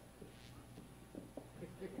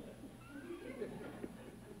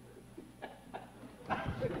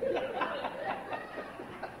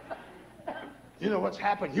 You know what's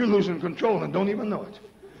happened? You're losing control and don't even know it.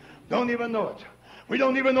 Don't even know it. We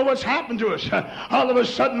don't even know what's happened to us. All of a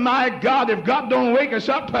sudden, my God, if God don't wake us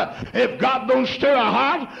up, if God don't stir our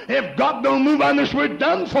heart, if God don't move on us, we're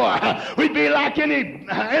done for. We'd be like any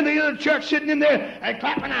other church sitting in there and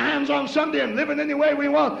clapping our hands on Sunday and living any way we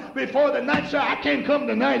want before the night. So I can't come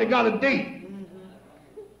tonight. I got a date.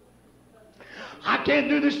 I can't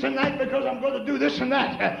do this tonight because I'm going to do this and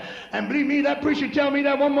that. And believe me, that preacher tell me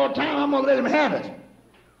that one more time, I'm going to let him have it.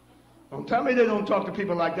 Don't tell me they don't talk to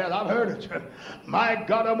people like that. I've heard it. My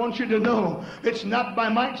God, I want you to know it's not by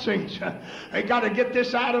might, saints. They got to get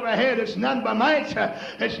this out of our head. It's not by might.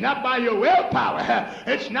 It's not by your willpower.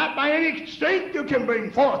 It's not by any strength you can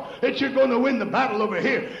bring forth that you're going to win the battle over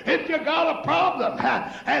here. If you got a problem,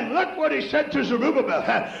 and look what he said to Zerubbabel.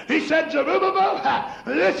 He said, Zerubbabel,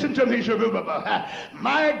 listen to me, Zerubbabel.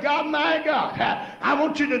 My God, I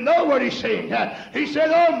want you to know what he's saying. He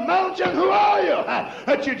said, oh, mountain, who are you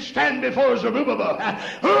that you'd stand before Zerubbabel?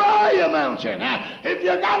 Who are you, mountain? If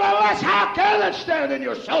you got a lust, how can it stand in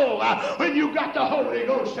your soul when you got the Holy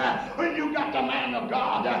Ghost, when you got the man of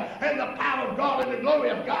God and the power of God and the glory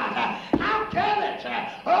of God? How can it?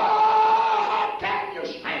 How can you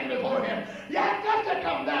stand before him? You have got to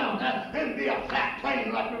come down and be a flat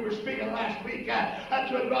plain like we were were speaking last week,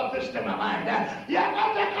 that's what brought this to my mind. You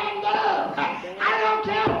got to come down. I don't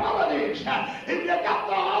care what it is. If you got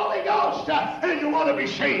the Holy Ghost and you want to be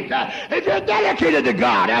saved, if you're dedicated to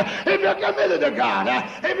God, if you're committed to God,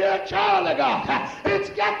 if you're a child of God, it's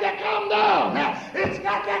got to come down. It's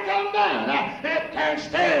got to come down. It can't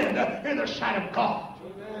stand in the sight of God.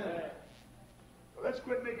 So let's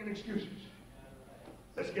quit making excuses.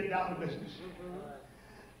 Let's get down to business.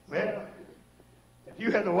 Well, if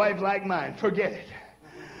you had a wife like mine, forget it.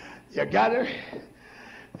 You got her,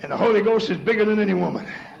 and the Holy Ghost is bigger than any woman.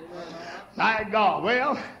 My God.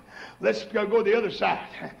 Well, let's go the other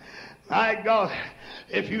side. My God,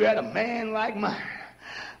 if you had a man like mine,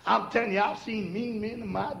 I'm telling you, I've seen mean men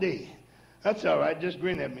in my day. That's all right. Just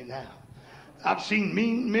grin at me now. I've seen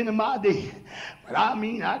mean men in my day. But I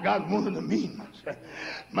mean, I got one of the mean ones.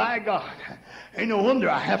 My God. Ain't no wonder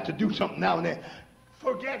I have to do something now and then.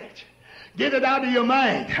 Forget it. Get it out of your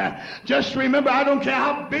mind. Just remember, I don't care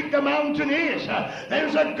how big the mountain is.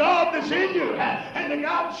 There's a God that's in you. And the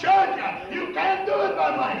God showed you. You can't do it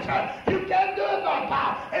by might. You can't do it by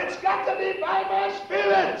power. It's got to be by my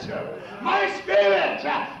Spirit. My Spirit.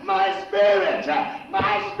 My Spirit.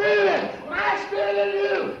 My Spirit. My Spirit in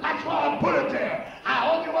you. That's why I put it there. I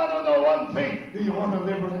only want to know one thing. Do you want to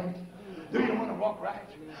live right? Do you want to walk right?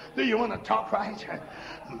 Do you want to talk right?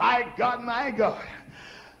 My God, my God.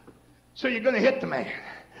 So you're going to hit the man.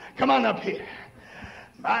 Come on up here.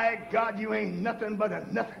 My God, you ain't nothing but a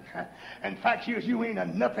nothing. In fact, you ain't a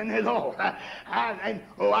nothing at all.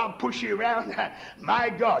 I'll push you around.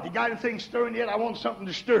 My God, you got anything stirring yet? I want something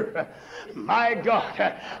to stir. My God,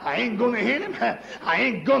 I ain't going to hit him. I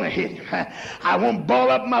ain't going to hit him. I won't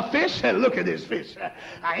ball up my fist. Look at his fist.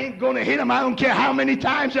 I ain't going to hit him. I don't care how many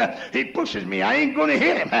times he pushes me. I ain't going to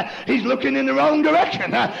hit him. He's looking in the wrong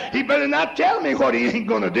direction. He better not tell me what he ain't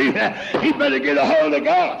going to do. He better get a hold of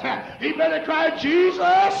God. He better cry,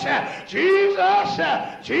 Jesus. Jesus,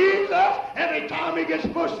 Jesus. Every time he gets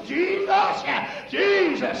pushed, Jesus,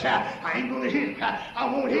 Jesus. I ain't going to hit him.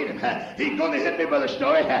 I won't hit him. He's going to hit me, Brother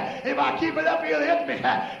Story. If I keep it up, he'll hit me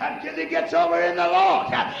until he gets over in the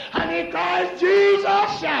Lord. And he cries,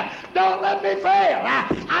 Jesus, don't let me fail.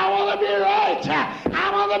 I want to be right.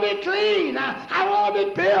 I want to be clean. I want to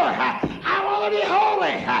be pure. I want to be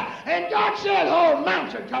holy. And God said, oh,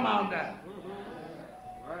 mountain, come on down.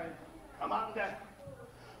 Come on down.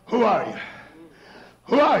 Who are you?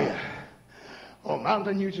 Who are you? Oh,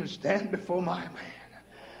 mountain, you should stand before my man.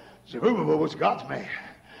 Zerubbabel was God's man.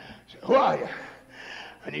 Said, who are you?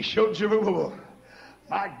 And he showed Zerubbabel,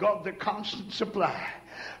 my God, the constant supply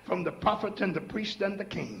from the prophet and the priest and the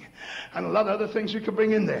king. And a lot of other things you could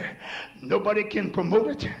bring in there. Nobody can promote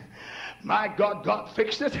it. My God, God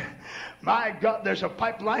fixed it. My God, there's a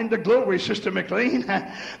pipeline to glory, Sister McLean.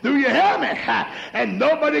 Do you hear me? And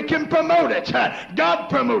nobody can promote it. God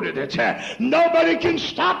promoted it. Nobody can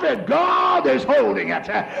stop it. God is holding it.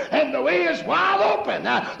 And the way is wide open.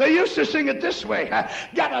 They used to sing it this way.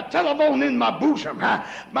 Got a telephone in my bosom.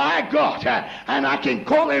 My God. And I can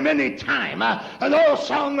call him any time. An old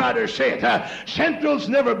songwriter said, Central's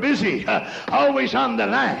never busy. Always on the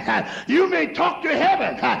line. You may talk to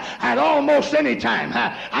heaven at almost any time.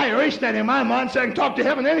 I erased that in my mind so I can talk to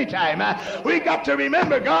heaven anytime. We got to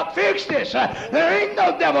remember God fixed this. There ain't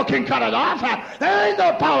no devil can cut it off. There ain't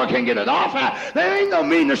no power can get it off. There ain't no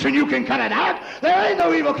meanness and you can cut it out. There ain't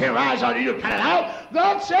no evil can rise on you to cut it out.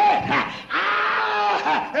 God said,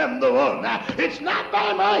 I am the one. It's not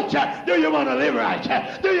by might. Do you want to live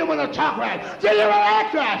right? Do you want to talk right? Do you want to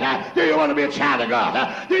act right? Do you want to be a child of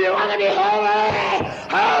God? Do you want to be holy?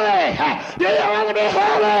 Holy. Do you want to be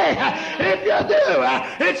holy? If you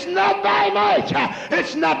do, it's not by might.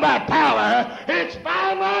 It's not by power. It's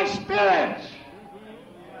by my Spirit.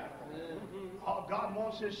 All God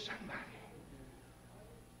wants is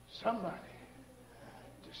somebody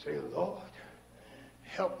to say, Lord,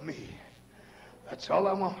 help me. That's all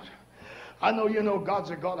I want. I know you know God's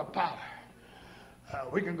a God of power.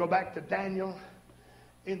 We can go back to Daniel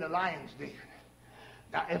in the lion's den.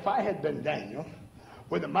 Now, if I had been Daniel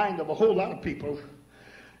with the mind of a whole lot of people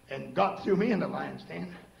and God threw me in the lion's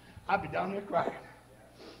den, I'd be down there crying.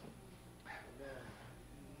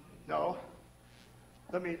 No.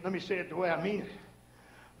 Let me say it the way I mean it.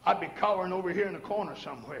 I'd be cowering over here in the corner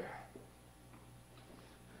somewhere.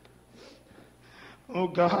 Oh,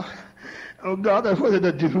 God. Oh, God, what did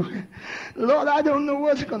I do? Lord, I don't know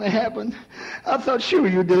what's going to happen. I thought, sure,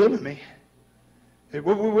 you'd deliver me.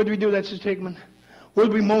 Would we do that, Sister Hickman?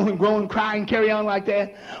 Would we moan and groan, cry and carry on like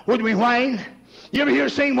that? Would we whine? You ever hear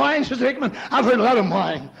sing whine, Sister Hickman? I've heard a lot of them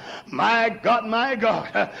whine. My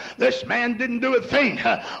God, this man didn't do a thing.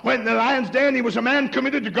 When the lion's den, he was a man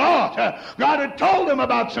committed to God. God had told him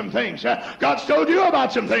about some things. God's told you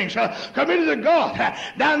about some things. Committed to God.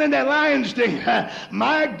 Down in that lion's den.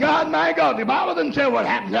 My God, the Bible didn't tell what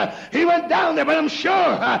happened. He went down there, but I'm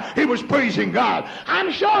sure he was praising God.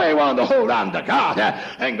 I'm sure he wanted to hold on to God.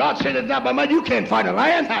 And God said, it's not by might. You can't fight a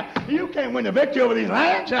lion. You can't win a victory over these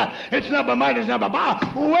lions. It's not by might, it's not by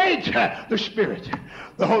power. Wait. The Spirit,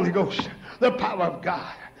 the Holy Ghost, the power of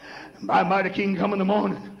God. And by mighty King come in the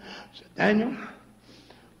morning. Said, Daniel,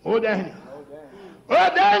 oh Daniel,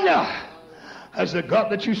 has the God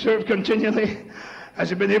that you serve continually, has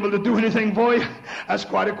he been able to do anything for you? That's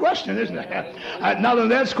quite a question, isn't it? Not only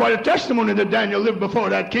that, it's quite a testimony that Daniel lived before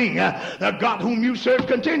that king. The God whom you serve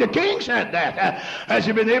continually. The king said that. Has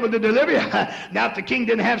he been able to deliver you? Now, if the king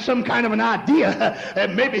didn't have some kind of an idea,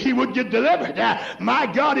 maybe he would get delivered. My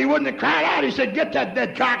God, he wouldn't have cried out. He said, get that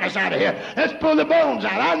dead carcass out of here. Let's pull the bones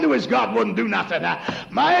out. I knew his God wouldn't do nothing.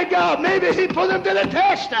 My God, maybe he put him to the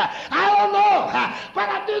test. I don't know. But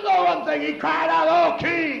I do know one thing. He cried out, oh,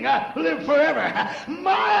 king, live forever.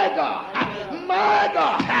 My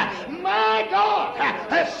God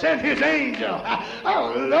has sent his angel.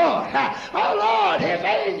 Oh Lord, his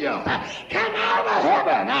angel come out of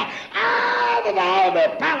heaven, out of all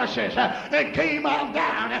the palaces, and came on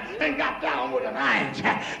down and got down with the lions.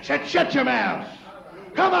 Said, shut your mouths.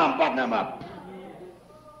 Come on, button them up.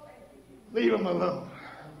 Leave him alone.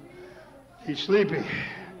 He's sleepy.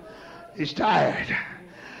 He's tired.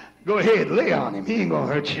 Go ahead, lay on him. He ain't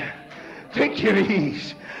gonna hurt you. Take your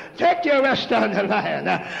ease. Take your rest on the lion.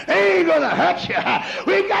 He ain't going to hurt you.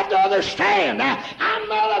 We got to understand. I'm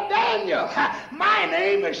not a Daniel. My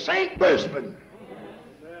name is St. Brisbane.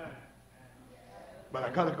 But I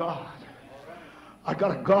got a God. I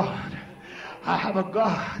got a God. I have a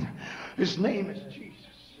God. His name is Jesus.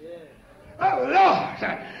 Oh,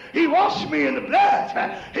 Lord. He washed me in the blood.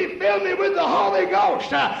 He filled me with the Holy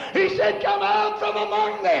Ghost. He said, come out from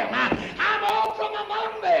among them. I'm out from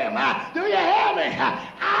among them. Do you hear me?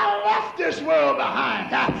 I left this world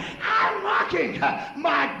behind. I'm walking,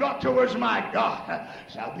 my God, towards my God.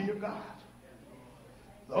 Shall be your God.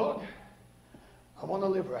 Lord, I want to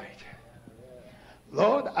live right.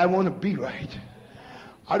 Lord, I want to be right.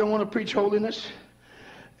 I don't want to preach holiness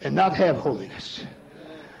and not have holiness.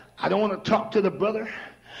 I don't want to talk to the brother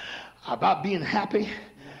about being happy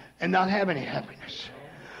and not have any happiness.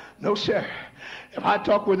 No, sir. If I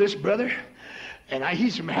talk with this brother and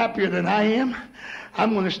he's happier than I am,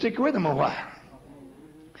 I'm going to stick with him a while.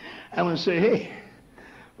 I'm going to say, hey,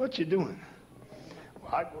 what you doing?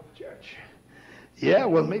 Well, I go to church. Yeah,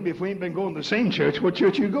 well, maybe if we ain't been going to the same church, what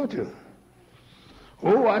church you go to?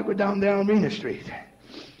 Oh, I go down Arena Street.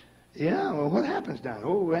 Yeah, well, what happens down?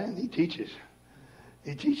 Oh, man, he teaches.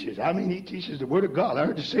 He teaches. I mean, he teaches the Word of God. I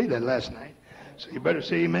heard you say that last night. So you better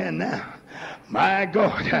say amen now. My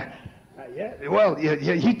God.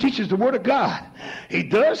 He teaches the Word of God. He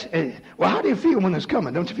does. Well, how do you feel when it's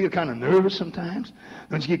coming? Don't you feel kind of nervous sometimes?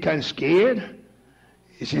 Don't you get kind of scared?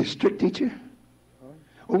 Is he a strict teacher?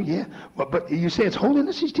 Oh, yeah. Well, but you say it's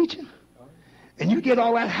holiness he's teaching? And you get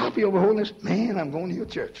all that happy over holiness? Man, I'm going to your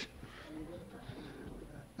church.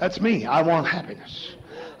 That's me. I want happiness.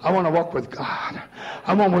 I want to walk with God.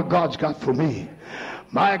 I want what God's got for me.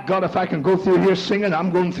 My God, if I can go through here singing,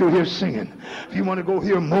 I'm going through here singing. If you want to go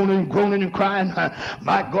here moaning, groaning, and crying,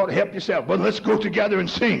 my God, help yourself. But let's go together and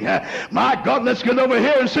sing. My God, let's get over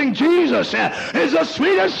here and sing. Jesus is the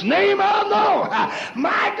sweetest name I know.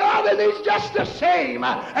 My God, and he's just the same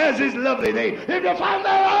as his lovely name. If you find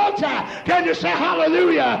that altar, can you say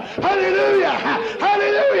hallelujah, hallelujah,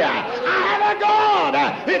 hallelujah? I have a God.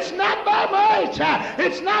 It's not by might.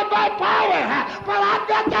 It's not by power. But I've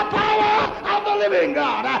got the power of the living God.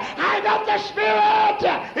 I got the Spirit.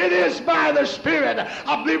 It is by the Spirit.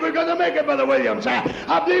 I believe we're going to make it, Brother Williams.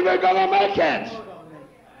 I believe we're going to make it.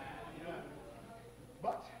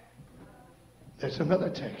 But there's another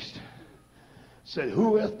text. It said,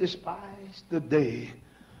 who hath despised the day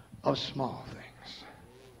of small things?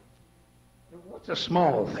 What's a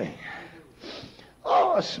small thing?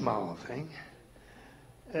 Oh, a small thing.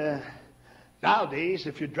 Nowadays,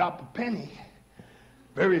 if you drop a penny,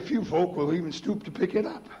 very few folk will even stoop to pick it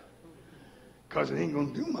up because it ain't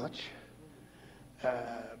going to do much.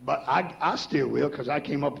 But I still will because I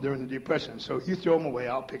came up during the Depression. So you throw them away,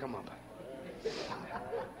 I'll pick them up.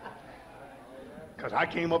 Because I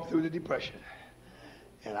came up through the Depression.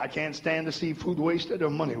 And I can't stand to see food wasted or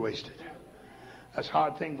money wasted. That's a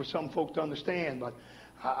hard thing for some folk to understand. But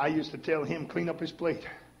I used to tell him, clean up his plate.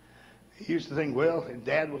 He used to think, well, his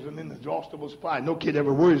dad was an inexhaustible supply. No kid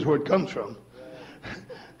ever worries where it comes from.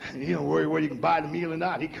 You don't worry where you can buy the meal or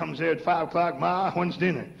not. He comes there at 5 o'clock, Ma, when's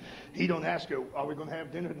dinner? He don't ask her, are we going to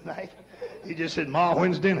have dinner tonight? He just said, Ma,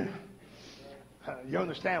 when's dinner? You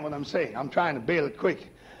understand what I'm saying? I'm trying to bail it quick.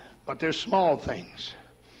 But there's small things.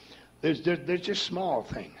 There's just small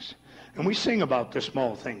things. And we sing about the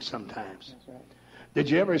small things sometimes. That's right. Did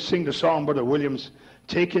you ever sing the song, Brother Williams,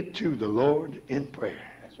 Take It to the Lord in Prayer?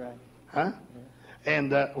 That's right. Huh? Yeah.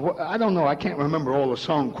 And I don't know, I can't remember all the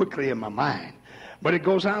song quickly in my mind. But it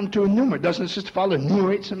goes on to enumerate. Doesn't it, Sister Fowler,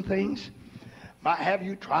 enumerate some things? Might have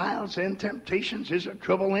you trials and temptations? Is there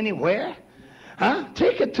trouble anywhere? Huh?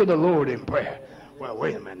 Take it to the Lord in prayer. Well,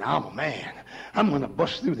 wait a minute. I'm a man. I'm going to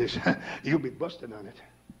bust through this. You'll be busting on it.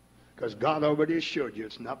 Because God already assured you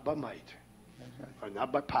it's not by might or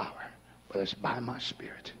not by power, but it's by my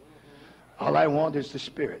Spirit. All I want is the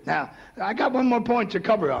Spirit. Now, I got one more point to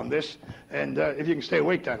cover on this, and if you can stay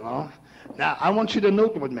awake that long. Now, I want you to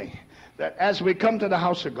note with me that as we come to the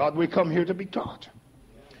house of God, we come here to be taught.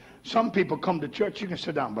 Some people come to church. You can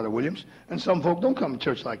sit down, Brother Williams. And some folk don't come to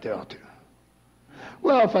church like they ought to.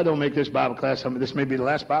 Well, if I don't make this Bible class, this may be the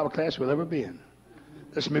last Bible class we'll ever be in.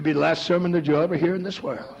 This may be the last sermon that you'll ever hear in this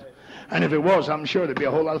world. And if it was, I'm sure there'd be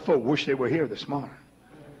a whole lot of folk wish they were here this morning.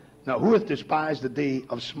 Now, who hath despised the day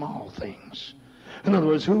of small things? In other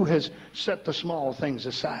words, who has set the small things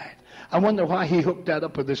aside? I wonder why he hooked that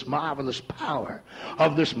up with this marvelous power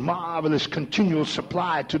of this marvelous continual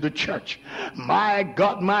supply to the church. My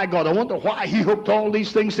God, I wonder why he hooked all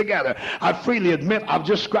these things together. I freely admit I've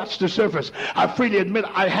just scratched the surface. I freely admit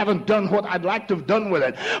I haven't done what I'd like to have done with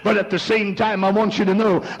it. But at the same time, I want you to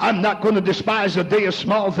know I'm not going to despise the day of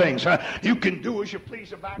small things. You can do as you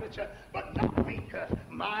please about it, but not me.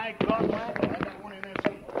 My God, I got one in there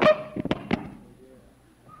somewhere.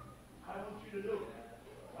 I want you to know.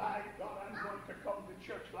 My God, I'm going to come to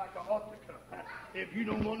church like I ought to come. If you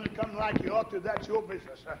don't want to come like you ought to, that's your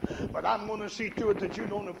business. But I'm going to see to it that you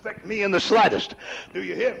don't affect me in the slightest. Do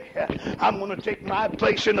you hear me? I'm going to take my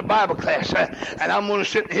place in the Bible class, and I'm going to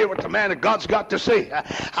sit and hear what the man of God's got to say.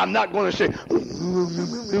 I'm not going to say,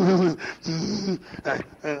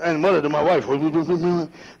 and mother to my wife,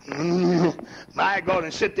 my God,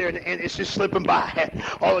 and sit there and it's just slipping by.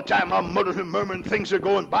 All the time I'm muttering, murmuring, things are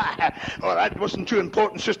going by. Well, that wasn't too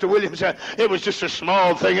important, Sister Williams. It was just a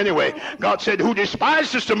small thing anyway. God said, who despised,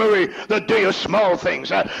 Sister Murray, the day of small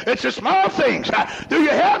things? It's the small things. Do you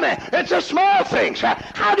hear me? It's the small things.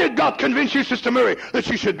 How did God convince you, Sister Murray, that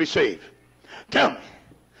you should be saved? Tell me.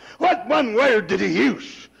 What one word did he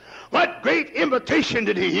use? What great invitation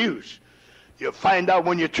did he use? You'll find out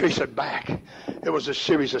when you trace it back. It was a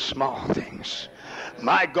series of small things.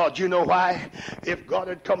 My God, you know why? If God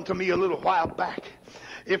had come to me a little while back,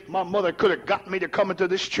 if my mother could have got me to come into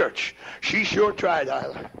this church, she sure tried,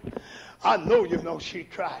 Isla. I know you know she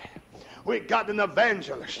tried. We got an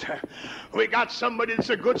evangelist. We got somebody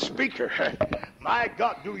that's a good speaker. My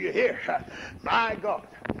God, do you hear? My God.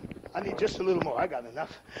 I need just a little more. I got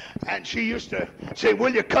enough. And she used to say,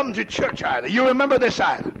 will you come to church, Isla? You remember this,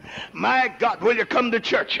 Isla? My God, will you come to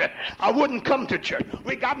church? I wouldn't come to church.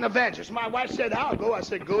 We got an evangelist. My wife said, I'll go. I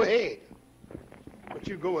said, go ahead. But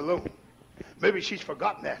you go alone. Maybe she's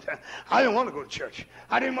forgotten that. I didn't want to go to church.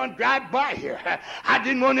 I didn't want to drive by here. I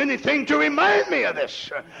didn't want anything to remind me of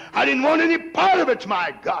this. I didn't want any part of it,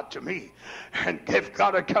 my God, to me. And if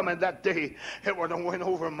God had come in that day, it would have went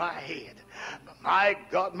over my head.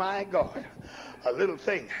 But my God, a little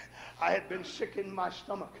thing. I had been sick in my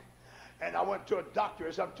stomach. And I went to a doctor,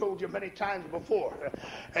 as I've told you many times before.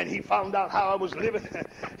 And he found out how I was living.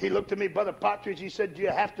 He looked at me, Brother Partridge. He said, do you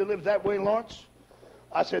have to live that way, Lawrence?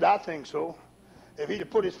 I said, I think so. If he'd have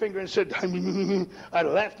put his finger and said, I'd have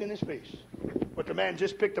laughed in his face. But the man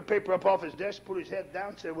just picked the paper up off his desk, put his head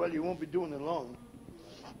down, said, well, you won't be doing it long.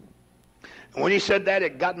 And when he said that,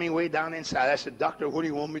 it got me way down inside. I said, Doctor, what do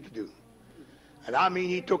you want me to do? And I mean,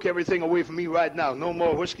 he took everything away from me right now. No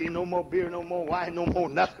more whiskey, no more beer, no more wine, no more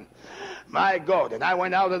nothing. My God. And I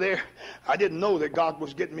went out of there. I didn't know that God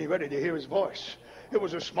was getting me ready to hear his voice. It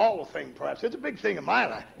was a small thing, perhaps. It's a big thing in my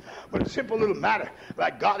life. But a simple little matter.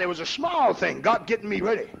 Like God, it was a small thing. God getting me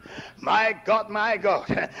ready. My God, my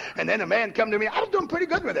God. And then a man come to me. I was doing pretty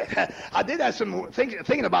good with it. I did have some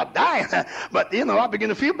thinking about dying. But, you know, I began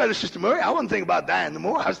to feel better, Sister Murray. I wasn't thinking about dying no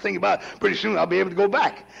more. I was thinking about pretty soon I'll be able to go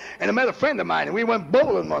back. And I met a friend of mine, and we went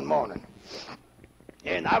bowling one morning.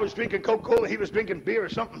 And I was drinking Coca-Cola, he was drinking beer or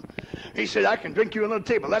something. He said, I can drink you under the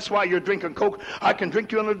table. That's why you're drinking Coke. I can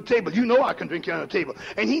drink you under the table. You know I can drink you under the table.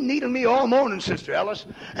 And he needed me all morning, Sister Ellis.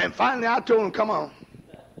 And finally I told him, come on.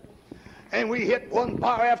 and we hit one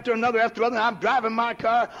bar after another after another. I'm driving my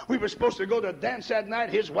car. We were supposed to go to a dance that night,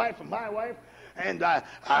 his wife and my wife. And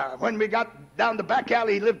when we got down the back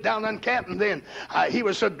alley, he lived down on Canton then. He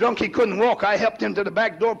was so drunk he couldn't walk. I helped him to the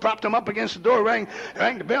back door, propped him up against the door, rang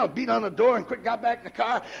the bell, beat on the door, and quick got back in the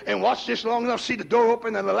car and watched this long enough to see the door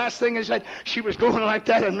open. And the last thing he said, she was going like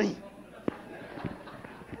that at me.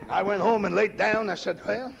 I went home and laid down. I said,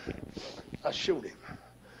 well, I shoot him.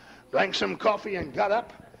 Drank some coffee and got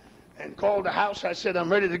up and called the house. I said,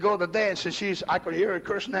 I'm ready to go to the dance. And I could hear her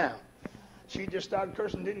curse now. She just started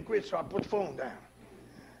cursing, didn't quit, so I put the phone down.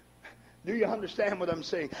 Do you understand what I'm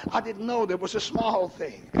saying? I didn't know there was a small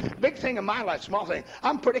thing. Big thing in my life, small thing.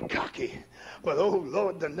 I'm pretty cocky. But, oh,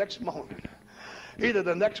 Lord, the next morning, either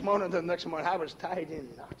the next morning or the next morning, I was tied in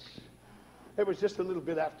knots. It was just a little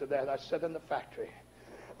bit after that. I sat in the factory.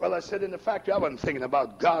 Well, I sat in the factory. I wasn't thinking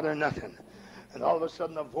about God or nothing. And all of a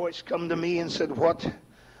sudden, a voice come to me and said, what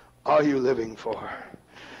are you living for?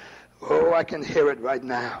 Oh, I can hear it right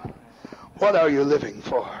now. What are you living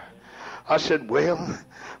for? I said, well.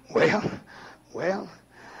 And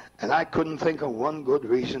I couldn't think of one good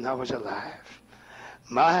reason I was alive.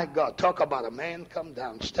 My God, talk about a man come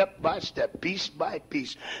down step by step, piece by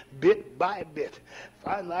piece, bit by bit.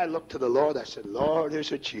 Finally, I looked to the Lord. I said, Lord,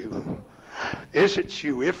 is it you? Is it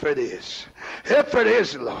you? If it is,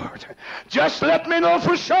 Lord, just let me know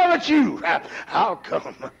for sure it's you. I'll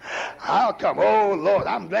come. Oh, Lord,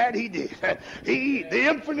 I'm glad he did. The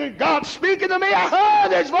infinite God speaking to me, I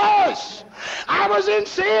heard his voice. I was in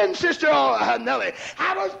sin, Sister Nellie.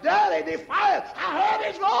 I was dirty, defiled. I heard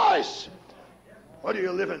his voice. What are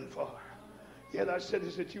you living for? Yet I said,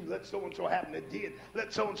 is it you? Let so-and-so happen to did.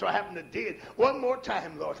 Let so-and-so happen to did. One more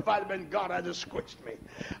time, Lord. If I'd have been God, I'd have squished me.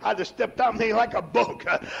 I'd have stepped on me like a bug.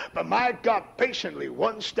 But my God, patiently,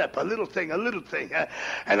 one step, a little thing.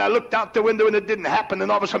 And I looked out the window and it didn't happen. And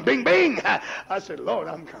all of a sudden, bing, bing. I said, Lord,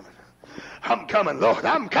 I'm coming. I'm coming, Lord.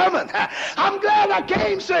 I'm coming. I'm glad I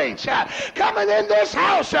came, saints. Coming in this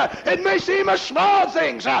house, it may seem a small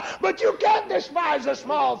things, but you can't despise the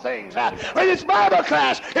small things. When it's Bible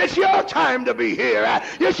class, it's your time to be here.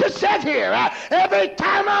 You should sit here. Every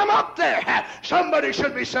time I'm up there, somebody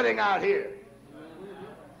should be sitting out here.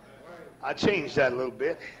 I changed that a little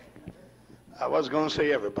bit. I was going to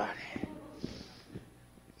say everybody.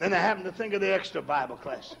 Then I happened to think of the extra Bible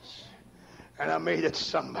classes, and I made it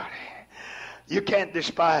somebody. You can't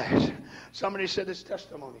despise. Somebody said it's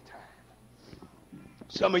testimony time.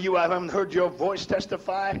 Some of you, I haven't heard your voice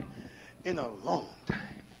testify in a long time.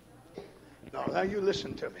 Now you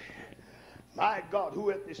listen to me. My God,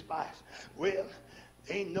 who hath despised? Well,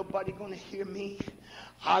 ain't nobody going to hear me.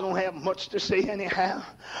 I don't have much to say anyhow.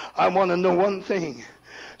 I want to know one thing.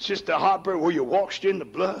 Sister Harper, were you washed in the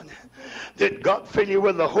blood? Did God fill you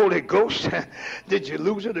with the Holy Ghost? Did you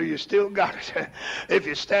lose it or you still got it? If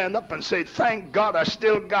you stand up and say, thank God I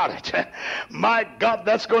still got it. My God,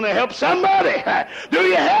 that's going to help somebody. Do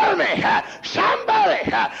you hear me?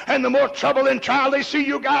 Somebody. And the more trouble and trial they see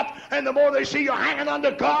you got, and the more they see you hanging on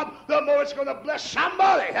to God, the more it's going to bless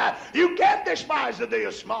somebody. You can't despise the day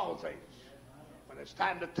of small things. When it's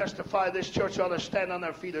time to testify, this church ought to stand on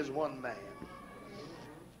their feet as one man.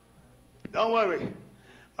 Don't worry.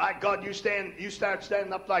 My God, you start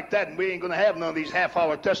standing up like that, and we ain't going to have none of these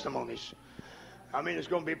half-hour testimonies. I mean, it's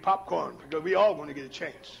going to be popcorn, because we all going to get a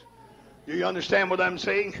chance. Do you understand what I'm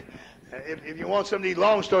saying? If you want some of these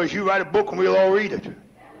long stories, you write a book and we'll all read it.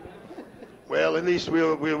 Well, at least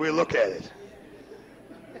we'll look at it.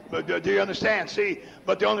 But do you understand? See,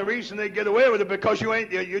 but the only reason they get away with it because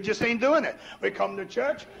you just ain't doing it. We come to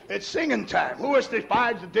church, it's singing time. Who has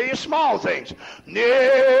despised the day of small things?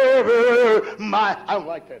 Never mind. I don't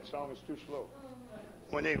like that song. It's too slow.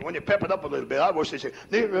 When they pep it up a little bit, I wish they say,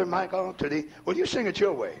 never mind God to thee. Well, you sing it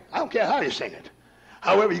your way. I don't care how you sing it.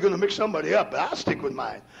 However, you're going to mix somebody up, but I'll stick with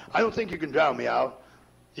mine. I don't think you can drown me out.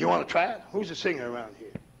 You want to try it? Who's a singer around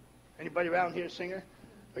here? Anybody around here a singer?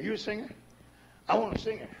 Are you a singer? I want a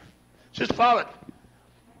singer. Sister Follett.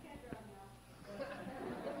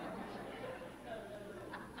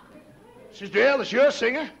 Sister Ellis, you're a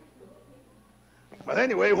singer. But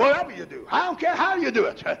anyway, whatever you do, I don't care how you do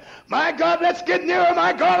it. My God, let's get nearer,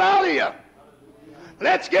 my God, out of you.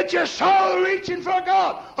 Let's get your soul reaching for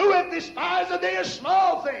God. Who have despised the day of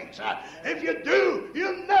small things? If you do,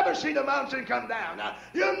 you'll never see the mountain come down.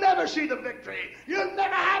 You'll never see the victory. You'll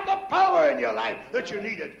never have the power in your life that you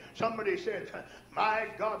needed. Somebody said, my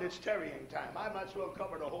God, it's tarrying time. I might as well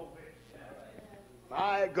cover the whole bit.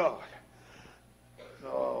 My God.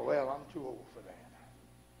 Oh, well, I'm too old for that.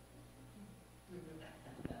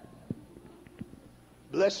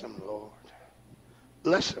 Bless him, Lord.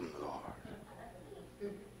 Bless him, Lord.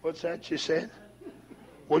 What's that she said?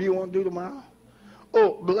 What do you want to do tomorrow?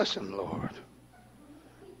 Oh, bless him, Lord.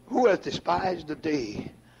 Who hath despised the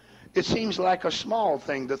day? It seems like a small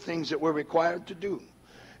thing, the things that we're required to do.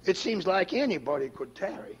 It seems like anybody could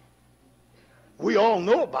tarry. We all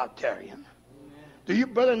know about tarrying. Do you,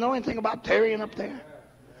 brother, know anything about tarrying up there?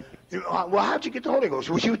 Well, how'd you get the Holy Ghost?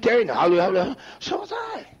 Was you tarrying? So was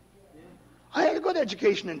I. I had a good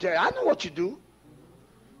education in tarrying. I know what you do.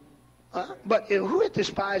 But who hath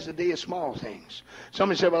despised the day of small things?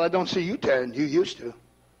 Somebody said, well, I don't see you tarrying. You used to.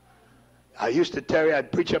 I used to tarry.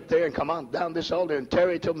 I'd preach up there and come on down this altar and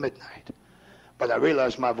tarry till midnight. But I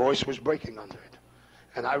realized my voice was breaking under it.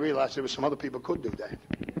 And I realized there was some other people could do that.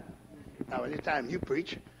 Now, anytime you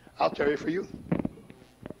preach, I'll tarry for you.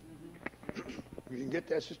 You can get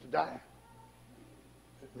that, Sister Dyer?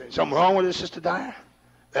 Something wrong with it, Sister Dyer?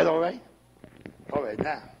 That all right? All right,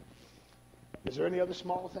 now. Is there any other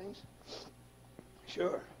small things?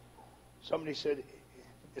 Sure. Somebody said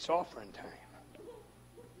it's offering time.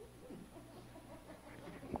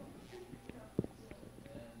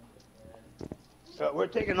 We're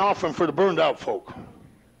taking an offering for the burned out folk.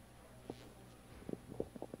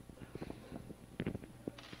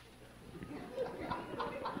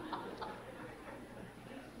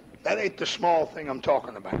 That ain't the small thing I'm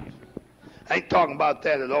talking about. I ain't talking about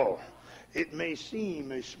that at all. It may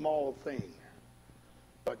seem a small thing,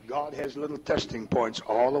 but God has little testing points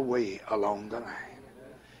all the way along the line.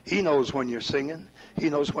 He knows when you're singing. He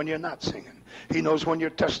knows when you're not singing. He knows when your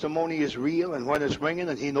testimony is real and when it's ringing,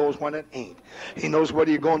 and he knows when it ain't. He knows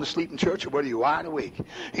whether you're going to sleep in church or whether you're wide awake.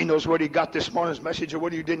 He knows whether you got this morning's message or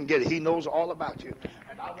whether you didn't get it. He knows all about you.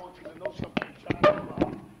 And I want you to know something, child of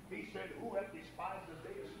God. He said, who hath despised the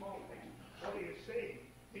day of small things? What he is saying,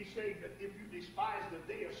 he's saying that if you despise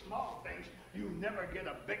the day of small things, you never get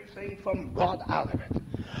a big thing from God out of it.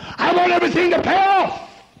 I want everything to pay off.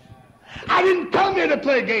 I didn't come here to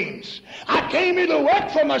play games. I came here to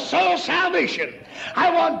work for my soul's salvation.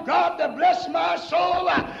 I want God to bless my soul.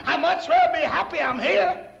 I much rather be happy I'm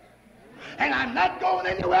here. And I'm not going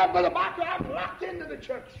anywhere but back. I'm locked into the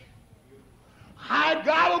church. I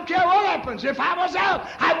don't care what happens. If I was out,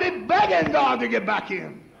 I'd be begging God to get back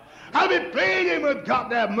in. I'd be pleading with God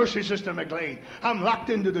to have mercy, Sister McLean. I'm locked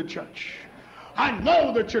into the church. I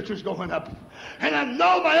know the church is going up. And I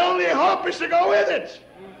know my only hope is to go with it.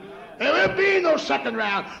 There will be no second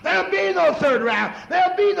round. There will be no third round. There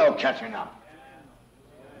will be no catching up.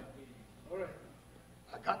 All right.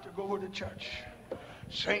 I got to go with the church.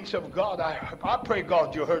 Saints of God, I pray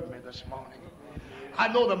God you heard me this morning. I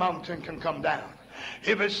know the mountain can come down.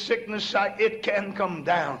 If it's sickness, it can come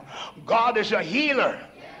down. God is a healer.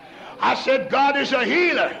 I said God is a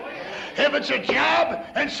healer. If it's a job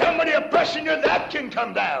and somebody oppressing you, that can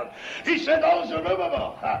come down. He said, oh,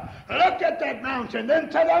 Zerubbabel, look at that mountain, then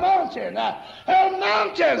to the mountain. Oh,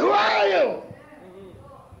 mountain, who are you?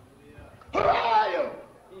 Who are you?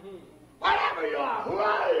 Whatever you are, who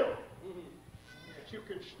are you? That you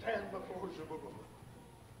can stand before Zerubbabel.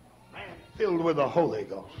 Man filled with the Holy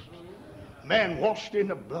Ghost. Man washed in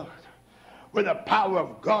the blood with the power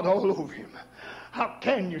of God all over him. How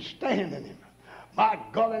can you stand in him? My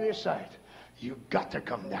God, in his sight, you've got to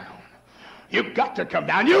come down. You've got to come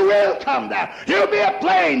down. You will come down. You'll be a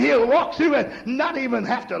plane. He'll walk through it, not even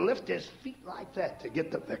have to lift his feet like that to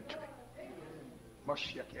get the victory.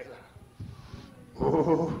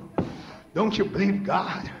 Oh, don't you believe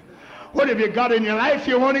God? What have you got in your life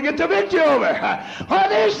you want to get the victory over?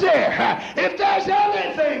 What is there? If there's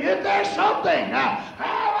anything, if there's something,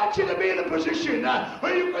 I want you to be in a position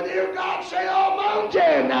where you can hear God say, oh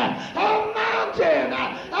mountain, oh mountain,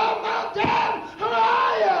 oh mountain, who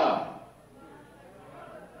are you?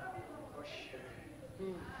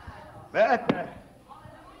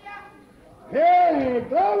 Hey,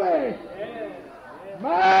 glory!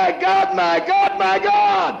 My God, my God, my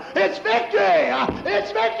God! It's victory!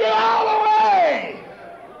 It's victory all the way!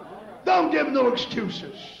 Don't give no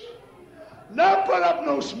excuses. Don't put up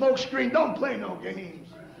no smoke screen. Don't play no games.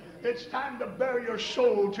 It's time to bear your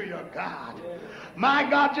soul to your God. My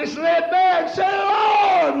God, just lay it bare and say,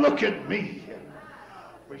 Lord, look at me.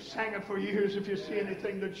 We sang it for years. If you see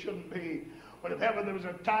anything that shouldn't be. But if ever there was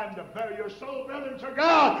a time to bear your soul, brethren, to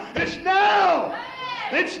God, it's now.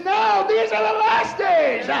 It's now. These are the last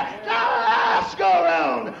days. The last go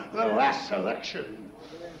around. The last selection.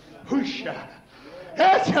 Whoosha.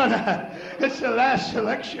 It's the last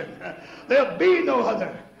selection. There'll be no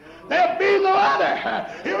other. There'll be no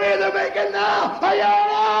other. You either make it now or you're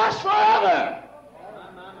lost forever.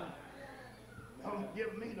 Don't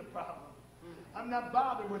give me the problem. I'm not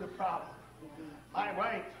bothered with the problem. My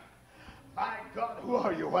wife My God, who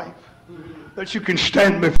are you, wife, that you can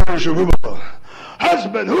stand before Zerubbabel?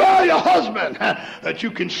 Husband, who are you, husband, that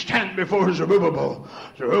you can stand before Zerubbabel?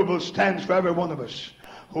 Zerubbabel stands for every one of us.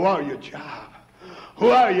 Who are you, job? Who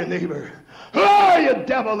are you, neighbor? Who are you,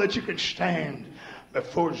 devil, that you can stand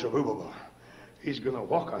before Zerubbabel? He's going to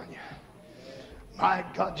walk on you. My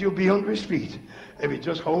God, you'll be under his feet if he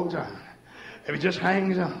just holds on, if he just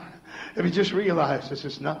hangs on, if he just realizes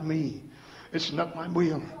it's not me, it's not my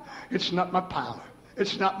will, it's not my power,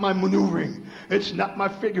 it's not my maneuvering, it's not my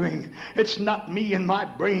figuring, it's not me and my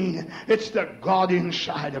brain, it's the God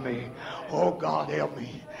inside of me. Oh God, help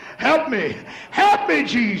me. Help me. Help me,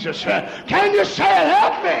 Jesus. Can you say it?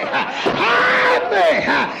 Help me. Help me.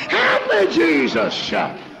 Help me, Jesus.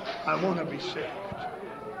 I want to be saved.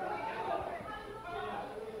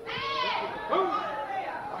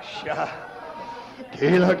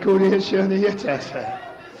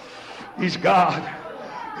 He's God.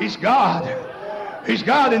 He's God. He's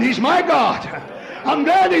God and he's my God. I'm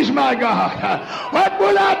glad he's my God. What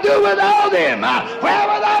would I do without him? Where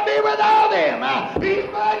would I be without him? He's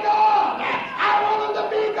my God. I want him to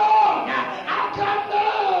be God. I'll come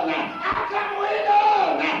down. I'll come way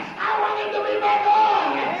down. I want him to be my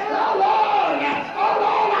God. Oh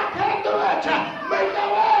Lord, I can't do it. Make a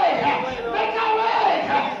way. Make a way.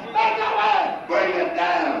 Make a way. Bring it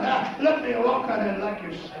down. Let me walk on it like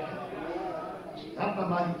you said. It's not my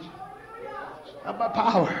might. It's not my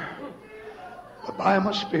power. But by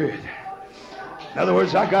my spirit. In other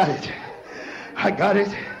words, I got it. I got it.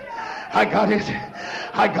 I got it.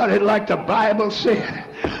 I got it like the Bible said.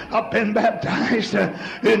 I've been baptized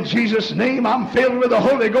in Jesus' name. I'm filled with the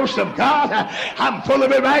Holy Ghost of God. I'm full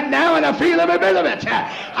of it right now and I feel every bit of it.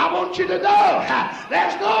 I want you to know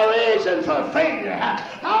there's no reason for failure.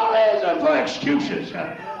 No reason for excuses.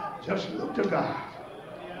 Just look to God.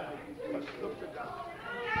 Just look to God.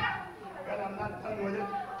 And I'm not done with it.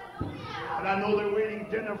 And I know they're waiting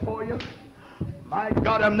dinner for you. My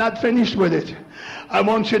God, I'm not finished with it. I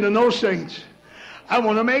want you to know, saints, I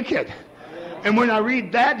want to make it. And when I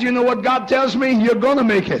read that, you know what God tells me? You're going to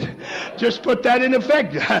make it. Just put that in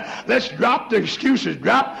effect. Let's drop the excuses.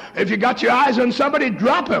 If you got your eyes on somebody,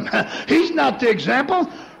 drop him. He's not the example.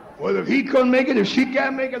 Well, if he couldn't make it, if she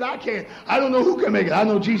can't make it, I can't. I don't know who can make it. I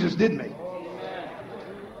know Jesus did make it.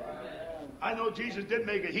 I know Jesus did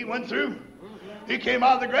make it. He went through. He came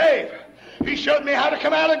out of the grave. He showed me how to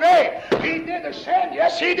come out of the grave. He did ascend.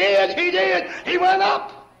 Yes, he did. He did. He went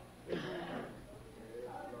up.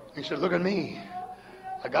 He said, look at me.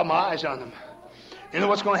 I got my eyes on him. You know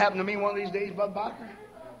what's going to happen to me one of these days, Bud Barker?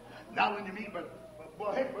 Not only to me, but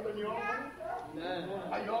well, hey, brother, you all going?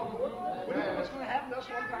 Are you all going? Well, what's going to happen to us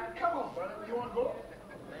one time? Come on, brother. You want to go?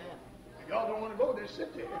 If y'all don't want to go, just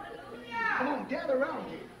sit there. Come on, gather around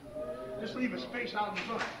here. Just leave a space out in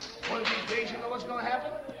front. One of these days, you know what's going to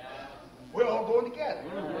happen? We're all going together.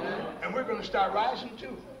 And we're going to start rising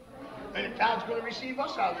too. And God's going to receive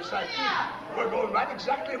us out of the sight too. We're going right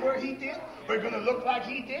exactly where he did. We're going to look like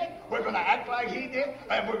he did. We're going to act like he did.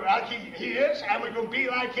 And we're like he is. And we're going to be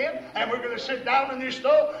like him. And we're going to sit down in his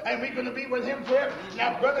stove. And we're going to be with him forever.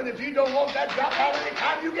 Now, brother, if you don't want that drop out any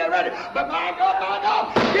time, you get ready. But my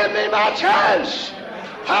God, give me my chance.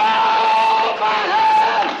 Hold my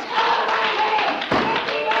hand. Hold my hand.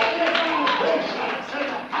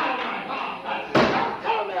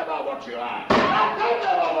 Tell me about what you are. Tell me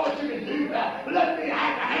about what you can do. Let me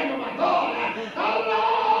have the hand of my God. Oh,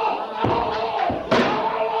 Lord.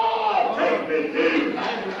 Oh, Lord. Take me through.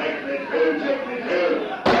 Take me through. Take me through.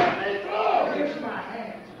 Take me through. Here's my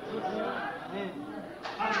hand.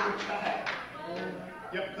 I'm your child.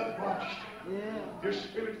 Your blood washed. Your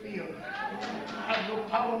spirit filled. I have no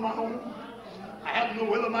power of my own. I have no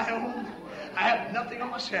will of my own. I have nothing of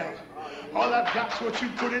myself. All I've got is what you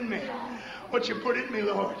put in me. What you put in me,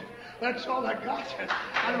 Lord. That's all I got.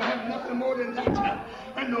 I don't have nothing more than that.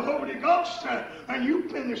 And the Holy Ghost, and you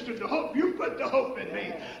ministered the hope. You put the hope in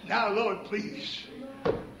me. Now, Lord, please,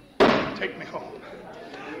 take me home.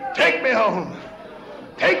 Take me home.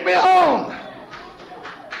 Take me home.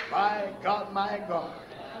 My God, my God.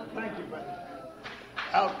 Thank you, brother.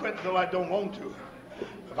 I'll quit though I don't want to.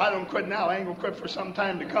 If I don't quit now, I ain't going to quit for some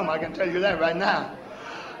time to come. I can tell you that right now.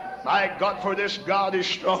 My God, for this God is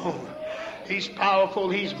strong. He's powerful.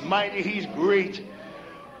 He's mighty. He's great.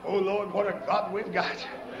 Oh, Lord, what a God we've got.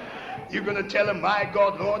 You're going to tell him, my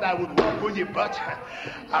God, Lord, I would walk with you, but,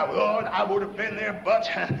 Lord, I would have been there, but,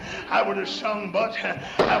 I would have sung, but,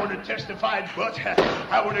 I would have testified, but,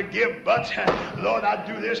 I would have given, but, Lord, I'd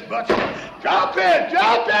do this, but, drop it,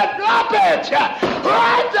 drop it, drop it,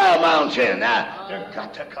 right down mountain. They've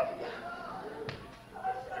got to come down.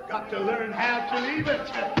 They've got to learn how to leave it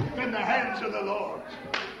in the hands of the Lord.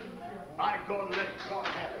 My God, let God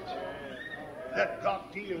have it. Let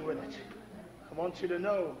God deal with it. I want you to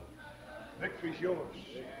know, victory's yours.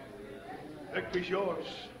 Victory's yours.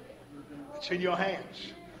 It's in your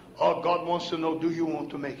hands. All God wants to know, do you want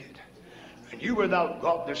to make it? And you without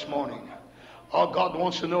God this morning, all God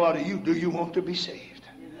wants to know out of you, do you want to be saved?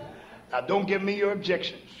 Now don't give me your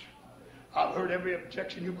objections. I've heard every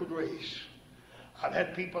objection you could raise. I've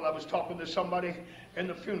had people, I was talking to somebody in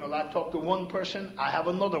the funeral. I talked to one person, I have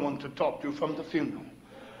another one to talk to from the funeral.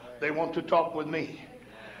 They want to talk with me.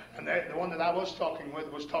 And the one that I was talking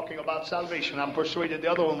with was talking about salvation. I'm persuaded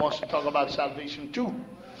the other one wants to talk about salvation too.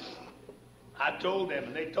 I told them,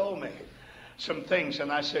 and they told me some things,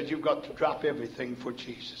 and I said, you've got to drop everything for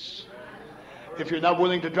Jesus. If you're not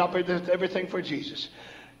willing to drop everything for Jesus,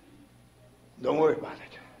 don't worry about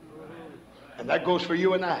it. And that goes for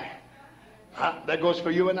you and I. That goes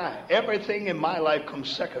for you and I. Everything in my life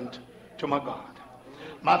comes second to my God.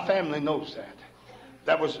 My family knows that.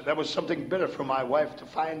 That was something bitter for my wife to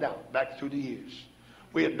find out back through the years.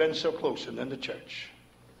 We had been so close, and then the church.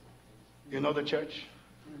 You know the church?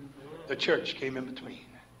 The church came in between.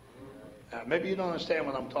 Maybe you don't understand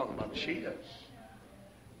what I'm talking about, but she does.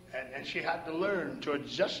 And she had to learn to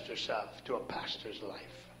adjust herself to a pastor's life.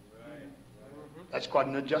 That's quite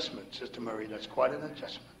an adjustment, Sister Marie. That's quite an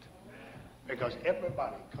adjustment. Because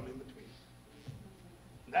everybody come in between.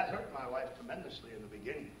 And that hurt my wife tremendously in the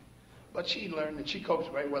beginning. But she learned, and she copes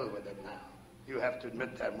very well with it now. You have to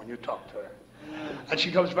admit that when you talk to her. And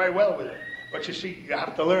she copes very well with it. But you see, you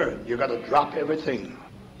have to learn. You've got to drop everything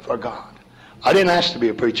for God. I didn't ask to be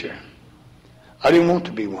a preacher. I didn't want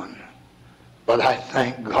to be one. But I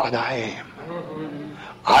thank God I am.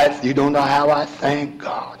 You don't know how I thank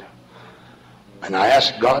God. And I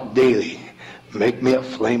ask God daily, make me a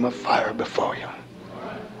flame of fire before you.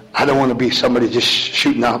 I don't want to be somebody just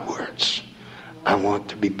shooting out words. I want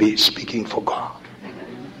to be speaking for God.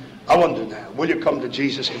 I wonder now, will you come to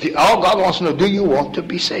Jesus? All God wants to know, do you want to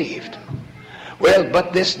be saved? Well,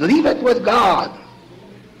 but leave it with God.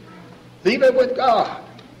 Leave it with God.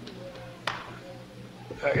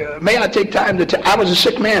 May I take time to tell, I was a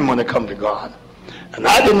sick man when I come to God. And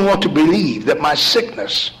I didn't want to believe that my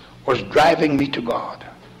sickness was driving me to God.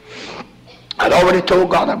 I'd already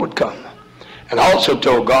told God I would come. And I also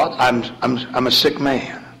told God I'm a sick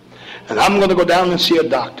man. And I'm going to go down and see a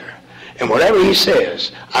doctor. And whatever he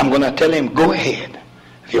says, I'm going to tell him, go ahead.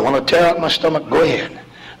 If you want to tear out my stomach, go ahead.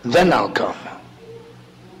 Then I'll come.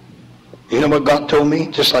 You know what God told me?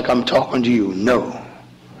 Just like I'm talking to you. No,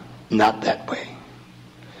 not that way.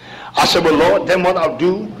 I said, well, Lord, then what I'll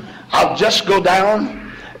do, I'll just go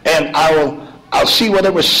down and I'll see whether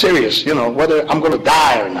it was serious, whether I'm going to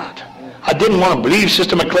die or not. I didn't want to believe,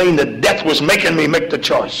 Sister McLean, that death was making me make the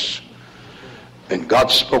choice. And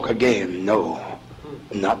God spoke again, no,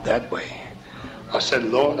 not that way. I said,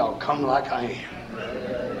 Lord, I'll come like I am.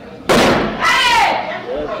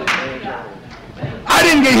 I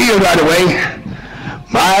didn't get healed right away.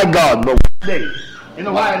 My God, but one day. You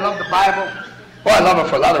know why I love the Bible? Well, I love it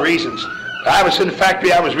for a lot of reasons. I was in the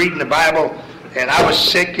factory, I was reading the Bible, and I was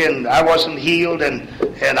sick, and I wasn't healed, and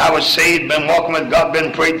I was saved, been walking with God,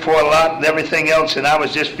 been prayed for a lot, and everything else, and I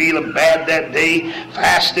was just feeling bad that day,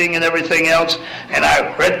 fasting and everything else, and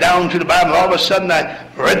I read down to the Bible, and all of a sudden I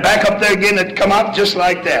read back up there again, it come out just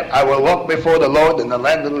like that. I will walk before the Lord in the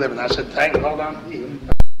land of the living. I said, thank God I'm healed.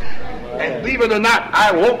 And believe it or not,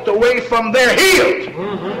 I walked away from there healed.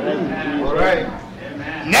 All right.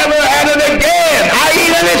 Never had it again. I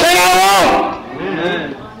eat anything I want.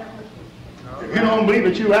 If you don't believe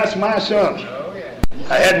it, you ask my son.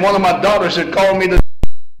 I had one of my daughters that called me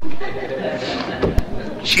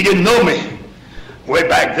she didn't know me way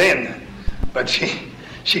back then, but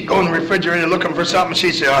she'd go in the refrigerator looking for something.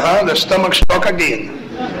 She'd say, the stomach struck again.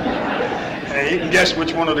 And you can guess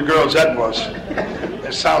which one of the girls that was.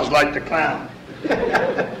 It sounds like the clown.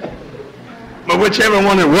 But whichever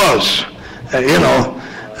one it was,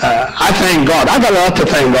 I thank God. I got a lot to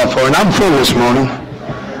thank God for, and I'm full this morning.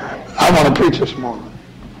 I want to preach this morning.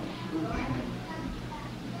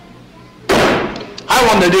 I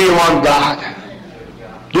wonder, do you want God?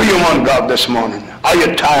 Do you want God this morning? Are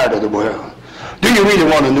you tired of the world? Do you really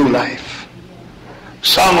want a new life?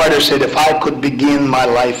 Songwriter said, if I could begin my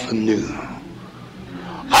life anew,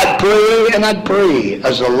 I'd pray and I'd pray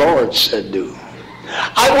as the Lord said do.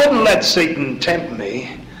 I wouldn't let Satan tempt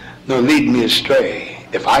me nor lead me astray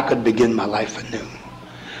if I could begin my life anew.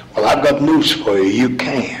 Well, I've got news for you. You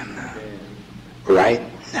can. Right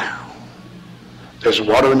now. There's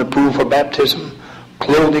water in the pool for baptism,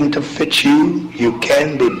 clothing to fit you. You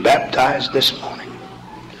can be baptized this morning.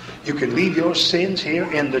 You can leave your sins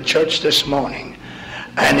here in the church this morning.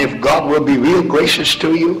 And if God will be real gracious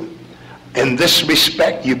to you, in this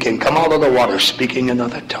respect, you can come out of the water speaking in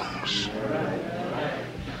other tongues.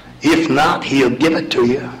 If not, he'll give it to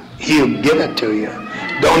you. He'll give it to you.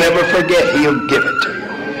 Don't ever forget, he'll give it to you.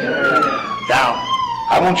 Now,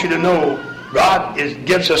 I want you to know, God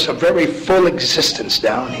gives us a very full existence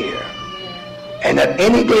down here. And at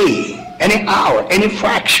any day, any hour, any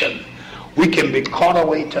fraction, we can be caught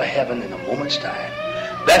away to heaven in a moment's time.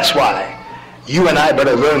 That's why you and I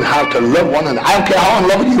better learn how to love one another. I don't care how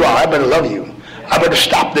unloving you are, I better love you. I better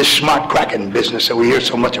stop this smart cracking business that we hear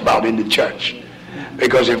so much about in the church.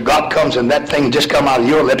 Because if God comes and that thing just come out of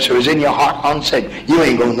your lips or is in your heart unsaid, you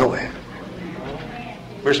ain't going nowhere.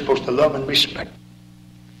 We're supposed to love and respect.